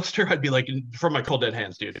Thing poster, I'd be like, from my cold dead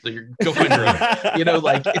hands, dude. Go find your own.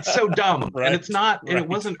 Like it's so dumb, and it's not, and it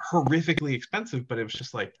wasn't horrifically expensive, but it was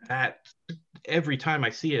just like that. Every time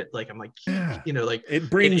I see it, like I'm like, like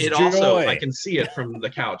it brings it joy. Also, I can see it from the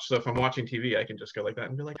couch. So if I'm watching TV, I can just go like that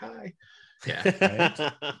and be like, hi.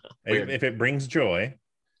 Yeah. If it brings joy.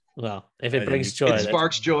 Well, if it brings joy, it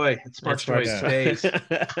sparks joy. It sparks joy. It stays.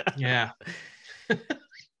 Yeah.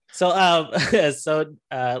 So,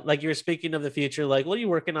 like you were speaking of the future, like what are you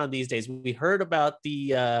working on these days? We heard about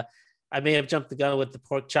the, I may have jumped the gun with the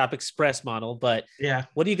Pork Chop Express model, but yeah,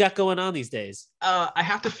 what do you got going on these days? I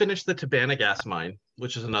have to finish the Tabana gas mine,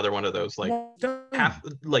 which is another one of those like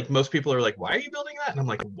most people are like, why are you building that? And I'm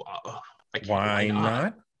like, why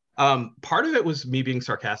not? Part of it was me being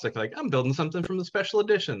sarcastic, like I'm building something from the special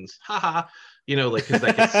editions, haha, like because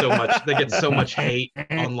they get so much hate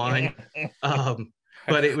online.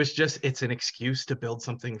 But it was just, it's an excuse to build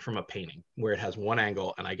something from a painting where it has one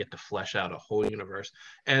angle and I get to flesh out a whole universe.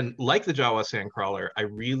 And like the Jawa Sandcrawler, I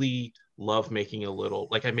really love making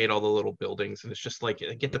I made all the little buildings, and it's just like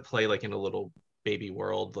I get to play like in a little baby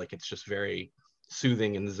world. Like it's just very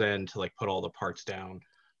soothing and zen to like put all the parts down.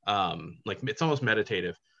 Like it's almost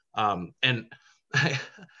meditative. And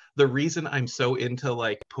the reason I'm so into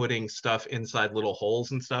like putting stuff inside little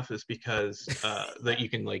holes and stuff is because that you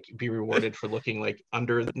can like be rewarded for looking like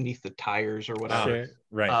underneath the tires or whatever. Sure.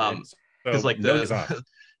 Right. Because like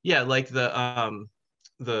yeah, like the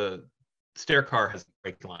stair car has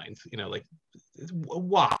brake lines, like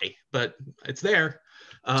why? But it's there.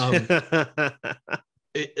 As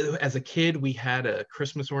a kid, we had a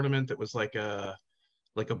Christmas ornament that was like a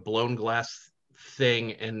blown glass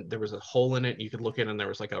thing, and there was a hole in it. You could look in, and there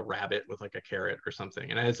was like a rabbit with like a carrot or something.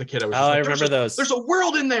 And as a kid, I was I remember those. There's a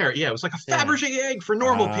world in there. Yeah, it was like a Fabergé egg for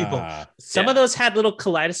normal people. Some of those had little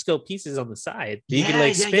kaleidoscope pieces on the side. You could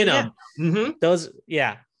like spin them. Mm-hmm. Those,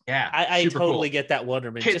 yeah. I totally get that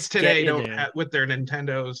wonderment. Kids today don't with their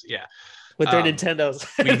Nintendos. Yeah. With their Nintendos.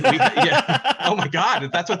 Yeah. Oh my God,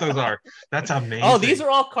 that's what those are. That's amazing. Oh, these are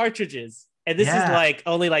all cartridges. And this is like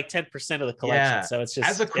only like 10% of the collection. Yeah. So it's just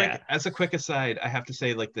as a quick aside, I have to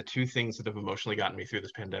say like the two things that have emotionally gotten me through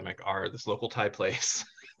this pandemic are this local Thai place.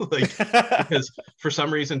 Like because for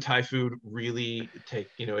some reason Thai food really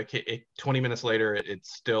 20 minutes later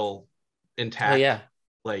it's still intact. Oh yeah.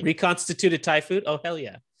 Like reconstituted Thai food. Oh hell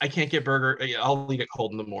yeah. I can't get burger. I'll eat it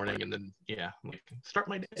cold in the morning and then like start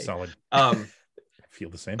my day. Solid. I feel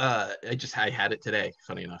the same. I had it today,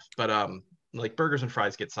 funny enough. But like burgers and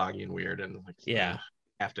fries get soggy and weird, and like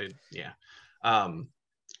have to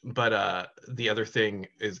but the other thing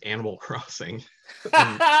is Animal Crossing.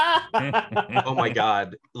 Oh my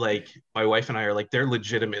God, like my wife and I are like, they're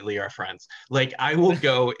legitimately our friends. Like I will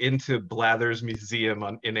go into Blather's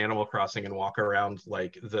museum in Animal Crossing and walk around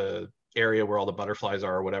like the area where all the butterflies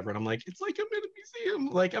are or whatever, and I'm like, it's like I'm in a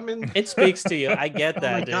museum, like I'm in. It speaks to you. I get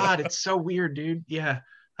that. Oh my God, it's so weird, dude. Yeah,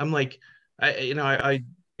 I'm like, I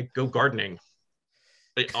go gardening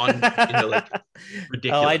on like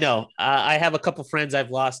ridiculous. Oh, I know. I have a couple friends I've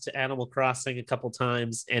lost to Animal Crossing a couple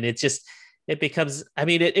times, and it becomes. I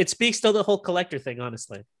mean, it speaks to the whole collector thing,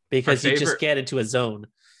 honestly, because you just get into a zone.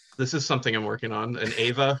 This is something I'm working on. An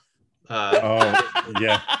Ava.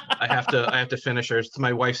 Yeah. I have to finish her. It's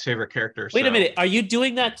my wife's favorite character. Wait a minute. Are you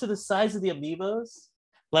doing that to the size of the amiibos?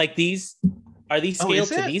 Like these? Are these scaled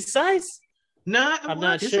to these size? No, I'm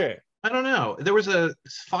not sure. I don't know. There was a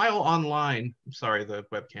file online. I'm sorry, the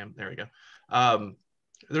webcam. There we go.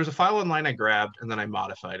 There's a file online I grabbed and then I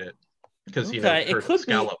modified it because her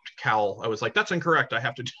scalloped cowl. I was like, that's incorrect. I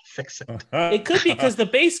have to fix it. It could be because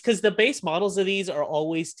the base models of these are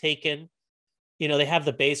always taken. They have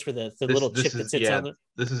the base for the little chip that sits on it.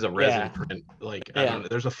 This is a resin print. Like I don't know.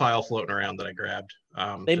 There's a file floating around that I grabbed.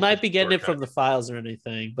 They might be getting it from the files or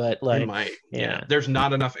anything, but like they might. Yeah. There's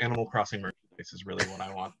not enough Animal Crossing merchandise is really what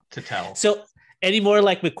I want to tell. So any more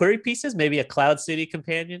like McQuarrie pieces? Maybe a Cloud City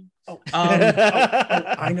companion?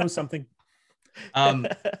 I know something.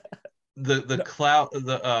 The cloud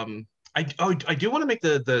I do want to make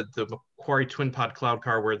the Macquarie twin pod cloud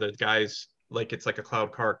car where the guys like it's like a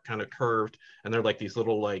cloud car kind of curved and they're like these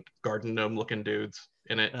little like garden gnome looking dudes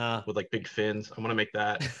in it with like big fins. I want to make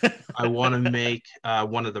that. I want to make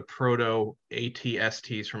one of the proto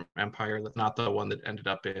ATSTs from Empire, not the one that ended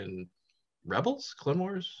up in Rebels, Clone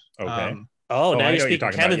Wars. Okay. Now you're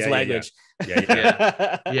speaking Kevin's language.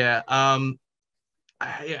 Yeah. I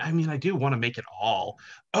mean, I do want to make it all.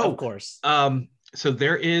 Of course. So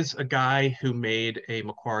there is a guy who made a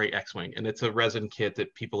Macquarie X-Wing, and it's a resin kit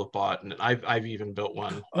that people have bought, and I've even built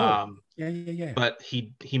one. Yeah. But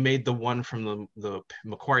he made the one from the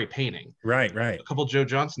Macquarie painting. Right. A couple Joe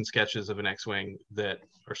Johnston sketches of an X-Wing that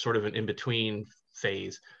are sort of an in-between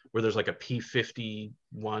phase where there's like a P-51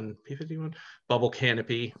 bubble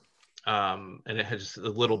canopy, and it has just a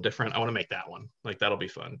little different. I want to make that one. Like that'll be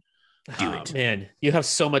fun. Do it. Man, you have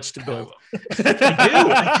so much to build.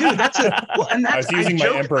 I do. That's and that's. I was using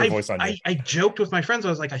my Emperor voice on you. I joked with my friends. I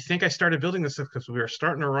was like, I think I started building this stuff because we were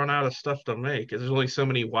starting to run out of stuff to make. There's only so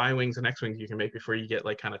many Y wings and X wings you can make before you get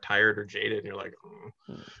like kind of tired or jaded, and you're like,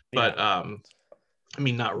 but I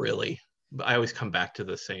mean, not really. But I always come back to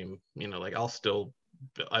the same. Like I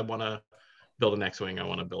want to build an X wing. I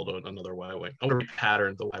want to build another Y wing. I want to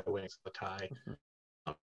repattern the Y wings, the tie.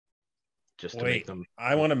 Just to make them.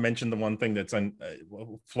 I want to mention the one thing that's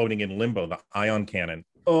floating in limbo, the ion cannon.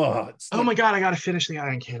 Oh my god, I gotta finish the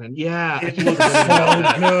ion cannon. Yeah, it looks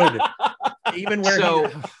so good. Even where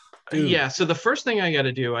so the first thing I got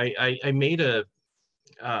to do, I made a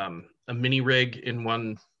mini rig in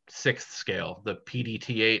 1/6 scale, the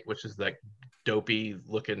PDT-8, which is that dopey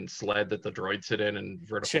looking sled that the droids sit in and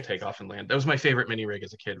vertical takeoff and land. That was my favorite mini rig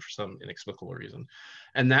as a kid for some inexplicable reason,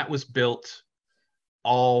 and that was built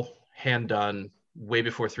all hand done way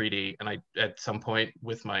before 3D. And I, at some point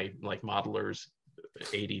with my like modeler's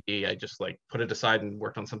ADD, I just like put it aside and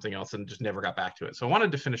worked on something else and just never got back to it. So I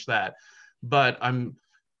wanted to finish that, but I'm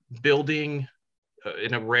building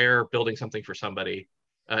in a rare building something for somebody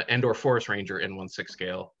and or Forest Ranger in 1/6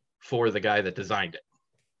 scale for the guy that designed it.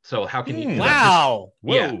 So how can you? Wow.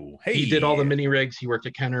 Yeah. Hey. He did all the mini rigs. He worked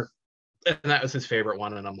at Kenner, and that was his favorite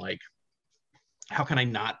one. And I'm like, how can I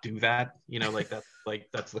not do that?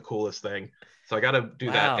 That's the coolest thing. So I got to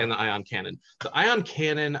do that. And the ion cannon. The ion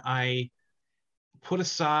cannon I put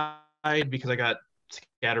aside because I got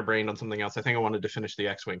scatterbrained on something else. I think I wanted to finish the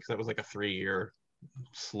X-wing because that was like a 3-year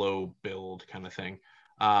slow build kind of thing.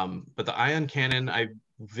 But the ion cannon, I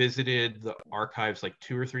visited the archives like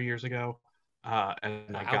 2 or 3 years ago,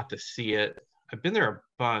 and I got to see it. I've been there a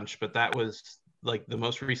bunch, but that was like the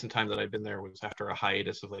most recent time that I've been there was after a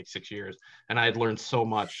hiatus of like 6 years, and I had learned so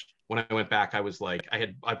much. When I went back, I was like,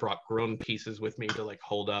 I brought grown pieces with me to like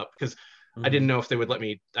hold up because I didn't know if they would let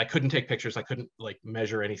me. I couldn't take pictures. I couldn't like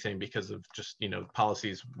measure anything because of just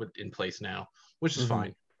policies in place now, which is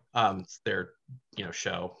fine. It's their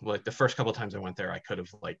show. Like the first couple of times I went there, I could have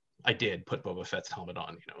I did put Boba Fett's helmet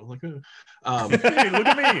on, hey, look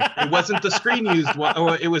at me. It wasn't the screen used one.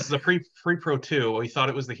 Oh, it was the pre-pro 2. We thought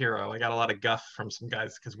it was the hero. I got a lot of guff from some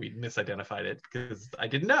guys because we misidentified it because I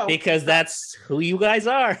didn't know. Because that's who you guys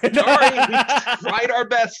are. Sorry, we tried our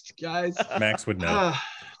best, guys. Max would know.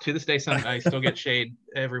 To this day, I still get shade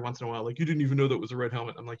every once in a while. Like, you didn't even know that was a red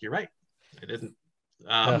helmet. I'm like, you're right. I didn't.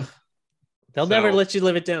 They'll never let you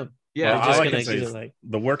live it down. Yeah, well,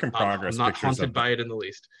 the work in progress. I'm not haunted by it in the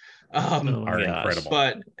least. Are incredible.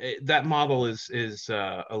 But that model is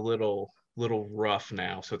a little rough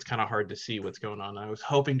now, so it's kind of hard to see what's going on. I was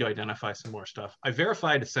hoping to identify some more stuff. I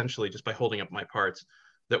verified essentially just by holding up my parts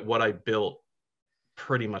that what I built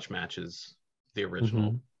pretty much matches the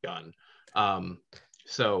original gun.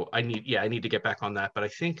 So I need to get back on that. But I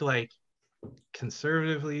think like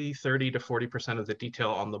conservatively 30 to 40% of the detail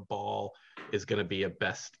on the ball is going to be a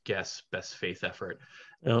best guess, best faith effort.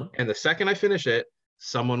 And the second I finish it,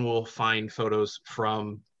 someone will find photos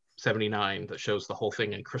from 79 that shows the whole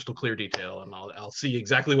thing in crystal clear detail, and I'll see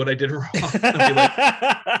exactly what I did wrong. I'll be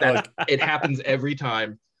like, it happens every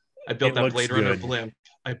time. I built that Blade Runner blimp.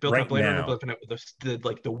 I built that Blade Runner blimp, and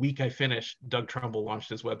the week I finished, Doug Trumbull launched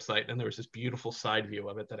his website, and there was this beautiful side view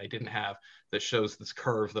of it that I didn't have that shows this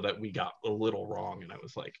curve that we got a little wrong, and I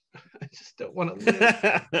was like, I just don't want to live.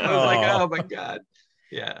 I was like, oh my god.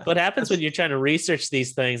 Yeah. What happens when you're trying to research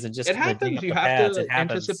these things and just it happens? You have to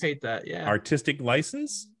anticipate that. Yeah. Artistic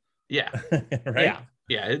license. Yeah. Right.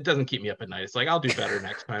 Yeah. It doesn't keep me up at night. It's like I'll do better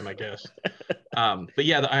next time, I guess. But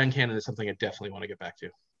yeah, the ion cannon is something I definitely want to get back to.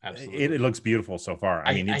 Absolutely. It looks beautiful so far.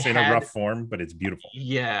 I mean, it's in a rough form, but it's beautiful.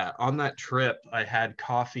 Yeah. On that trip, I had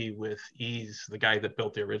coffee with Ease, the guy that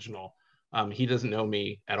built the original. He doesn't know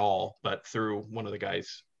me at all, but through one of the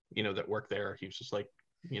guys, that worked there, he was just like,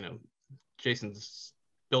 Jason's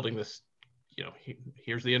building this,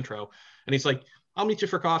 here's the intro. And he's like, I'll meet you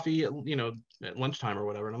for coffee, at lunchtime or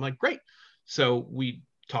whatever. And I'm like, great. So we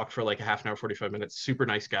talked for like a half an hour, 45 minutes. Super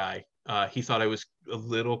nice guy. He thought I was a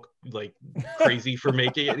little like crazy for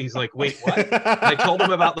making it. And he's like, wait, what? And I told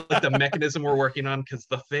him about like the mechanism we're working on, because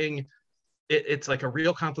the thing, it's like a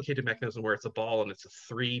real complicated mechanism where it's a ball and it's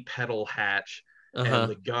a 3-petal hatch, and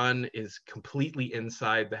the gun is completely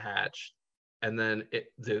inside the hatch. And then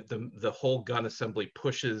the whole gun assembly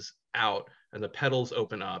pushes out and the petals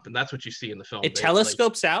open up, and that's what you see in the film. It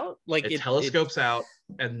telescopes out? It telescopes out,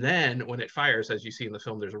 and then when it fires, as you see in the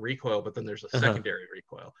film, there's a recoil, but then there's a secondary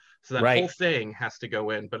recoil. So that whole thing has to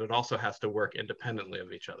go in, but it also has to work independently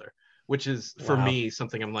of each other, which is, for me,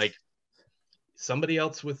 something I'm like, somebody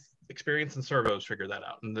else with experience and servos figure that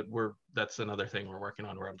out, and that's another thing we're working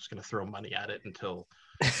on, where I'm just going to throw money at it until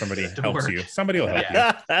somebody helps you. Somebody will help you.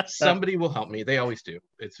 Somebody will help me. They always do.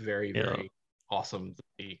 It's very, very awesome that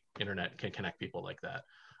the internet can connect people like that.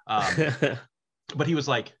 But he was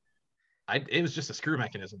like, it was just a screw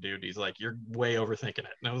mechanism, dude. He's like, you're way overthinking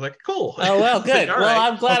it. And I was like, cool. Oh, well, good. Like, well, right.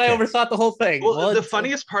 I'm glad I overthought the whole thing. Well, the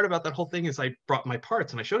funniest part about that whole thing is I brought my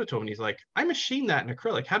parts and I showed it to him, and he's like, I machined that in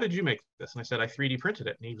acrylic. How did you make this? And I said, I 3D printed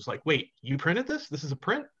it. And he was like, wait, you printed this? This is a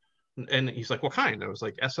print? And he's like, what kind? And I was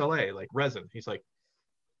like, SLA, like resin. He's like,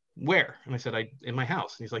 where? And I said, in my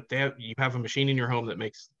house. And he's like, you have a machine in your home that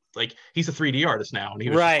makes, like, he's a 3D artist now, and he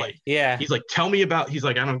was just like, he's like, he's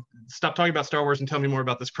like, I don't, stop talking about Star Wars and tell me more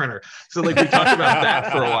about this printer. So like we talked about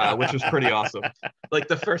that for a while, which was pretty awesome. Like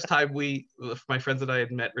the first time my friends and I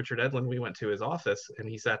had met Richard Edlin, we went to his office and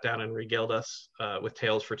he sat down and regaled us with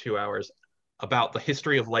tales for 2 hours about the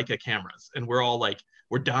history of Leica cameras, and we're all like,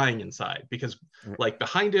 we're dying inside, because like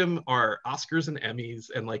behind him are Oscars and Emmys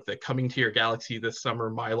and like the Coming to Your Galaxy this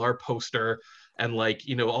summer Mylar poster and like,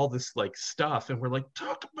 you know, all this like stuff, and we're like,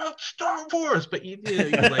 talk about Star Wars, but you're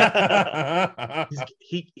like,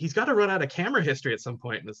 he's got to run out of camera history at some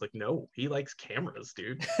point, and it's like, no, he likes cameras,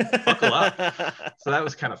 dude. Buckle up. So that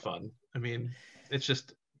was kind of fun. I mean, it's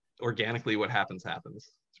just organically what happens.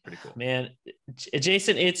 It's pretty cool, man.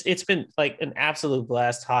 Jason, it's been like an absolute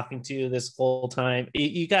blast talking to you this whole time.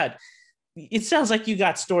 It sounds like you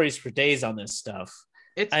got stories for days on this stuff.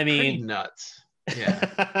 I mean, pretty nuts.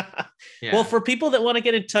 Yeah. Well, for people that want to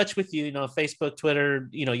get in touch with you, you know, Facebook, Twitter,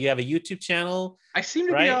 you know, you have a YouTube channel. I seem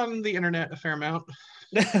to be on the internet a fair amount.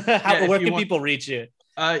 Where can people reach you?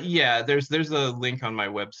 There's a link on my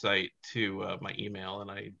website to my email, and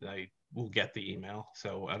I will get the email.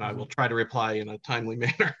 So, and I will try to reply in a timely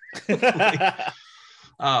manner.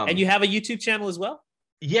 And you have a YouTube channel as well?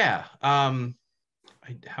 Yeah.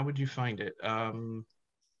 How would you find it? I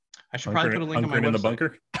should probably put a link on my website. In the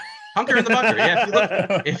Bunker? Hunker in the Bunker.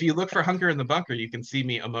 Yeah, if you look for Hunker in the Bunker, you can see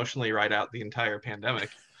me emotionally ride out the entire pandemic.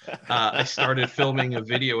 I started filming a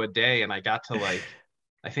video a day, and I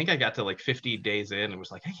think I got to like 50 days in and was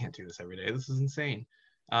like, I can't do this every day. This is insane.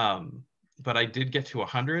 But I did get to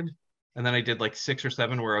 100, and then I did like 6 or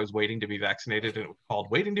 7 where I was waiting to be vaccinated, and it was called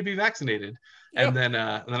Waiting to be Vaccinated. And then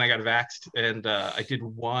I got vaxxed, and I did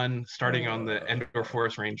one starting on the Endor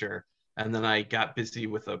Forest Ranger. And then I got busy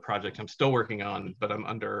with a project I'm still working on, but I'm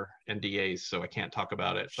under NDAs, so I can't talk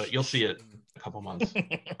about it. But you'll see it in a couple months.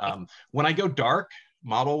 When I go dark,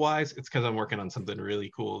 model-wise, it's because I'm working on something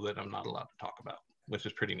really cool that I'm not allowed to talk about, which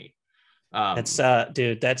is pretty neat. That's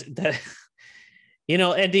you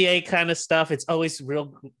know, NDA kind of stuff. It's always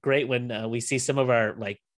real great when we see some of our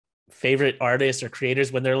like favorite artists or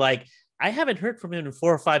creators when they're like, I haven't heard from him in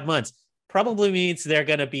 4 or 5 months. Probably means they're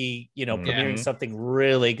going to be, you know, premiering something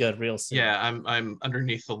really good real soon. Yeah, I'm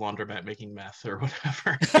underneath the laundromat making meth or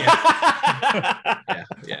whatever.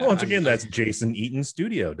 Yeah. Once again, that's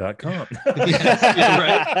JasonEatonStudio.com.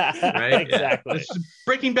 Right. Exactly. It's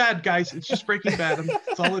Breaking Bad, guys. It's just Breaking Bad.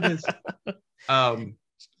 That's all it is.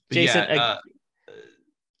 Jason,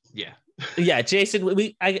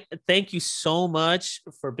 Jason, I thank you so much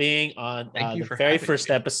for being on the very first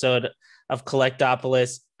episode of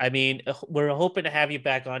Collect-Opolis. I mean, we're hoping to have you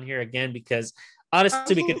back on here again, because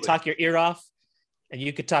honestly, we could talk your ear off and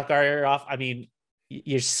you could talk our ear off. I mean,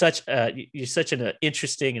 you're such an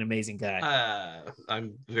interesting and amazing guy.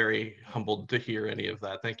 I'm very humbled to hear any of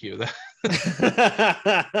that. Thank you.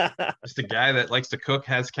 Just a guy that likes to cook,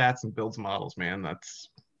 has cats, and builds models, man. That's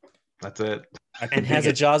it. And has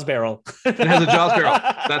a Jaws barrel.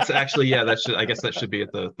 That's actually, I guess that should be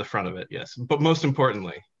at the front of it. Yes. But most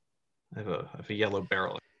importantly, I have a yellow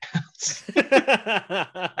barrel.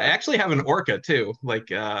 I actually have an orca too, like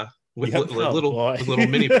with little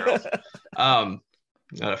mini barrels. A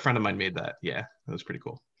friend of mine made that. Yeah, that was pretty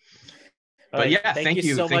cool. But thank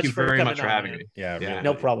you very much for having me. Yeah,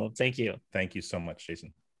 no problem. Thank you so much,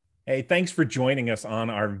 Jason. Hey, thanks for joining us on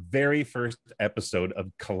our very first episode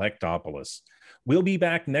of Collect-Opolis. We'll be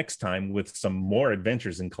back next time with some more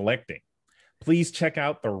adventures in collecting. Please check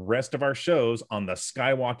out the rest of our shows on the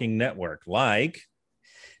Skywalking Network, like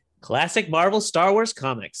Classic Marvel Star Wars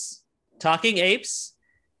Comics, Talking Apes,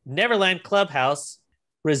 Neverland Clubhouse,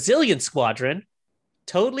 Resilient Squadron,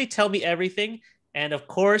 Totally Tell Me Everything, and of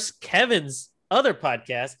course, Kevin's other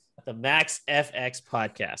podcast, the Max FX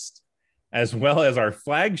Podcast, as well as our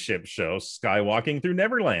flagship show, Skywalking Through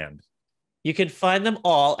Neverland. You can find them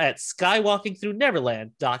all at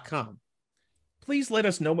skywalkingthroughneverland.com. Please let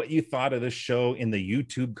us know what you thought of this show in the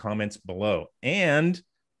YouTube comments below. And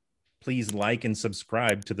please like and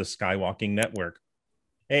subscribe to the Skywalking Network.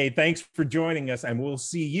 Hey, thanks for joining us, and we'll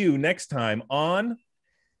see you next time on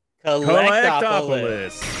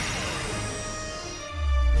Collect-Opolis. Collect-Opolis.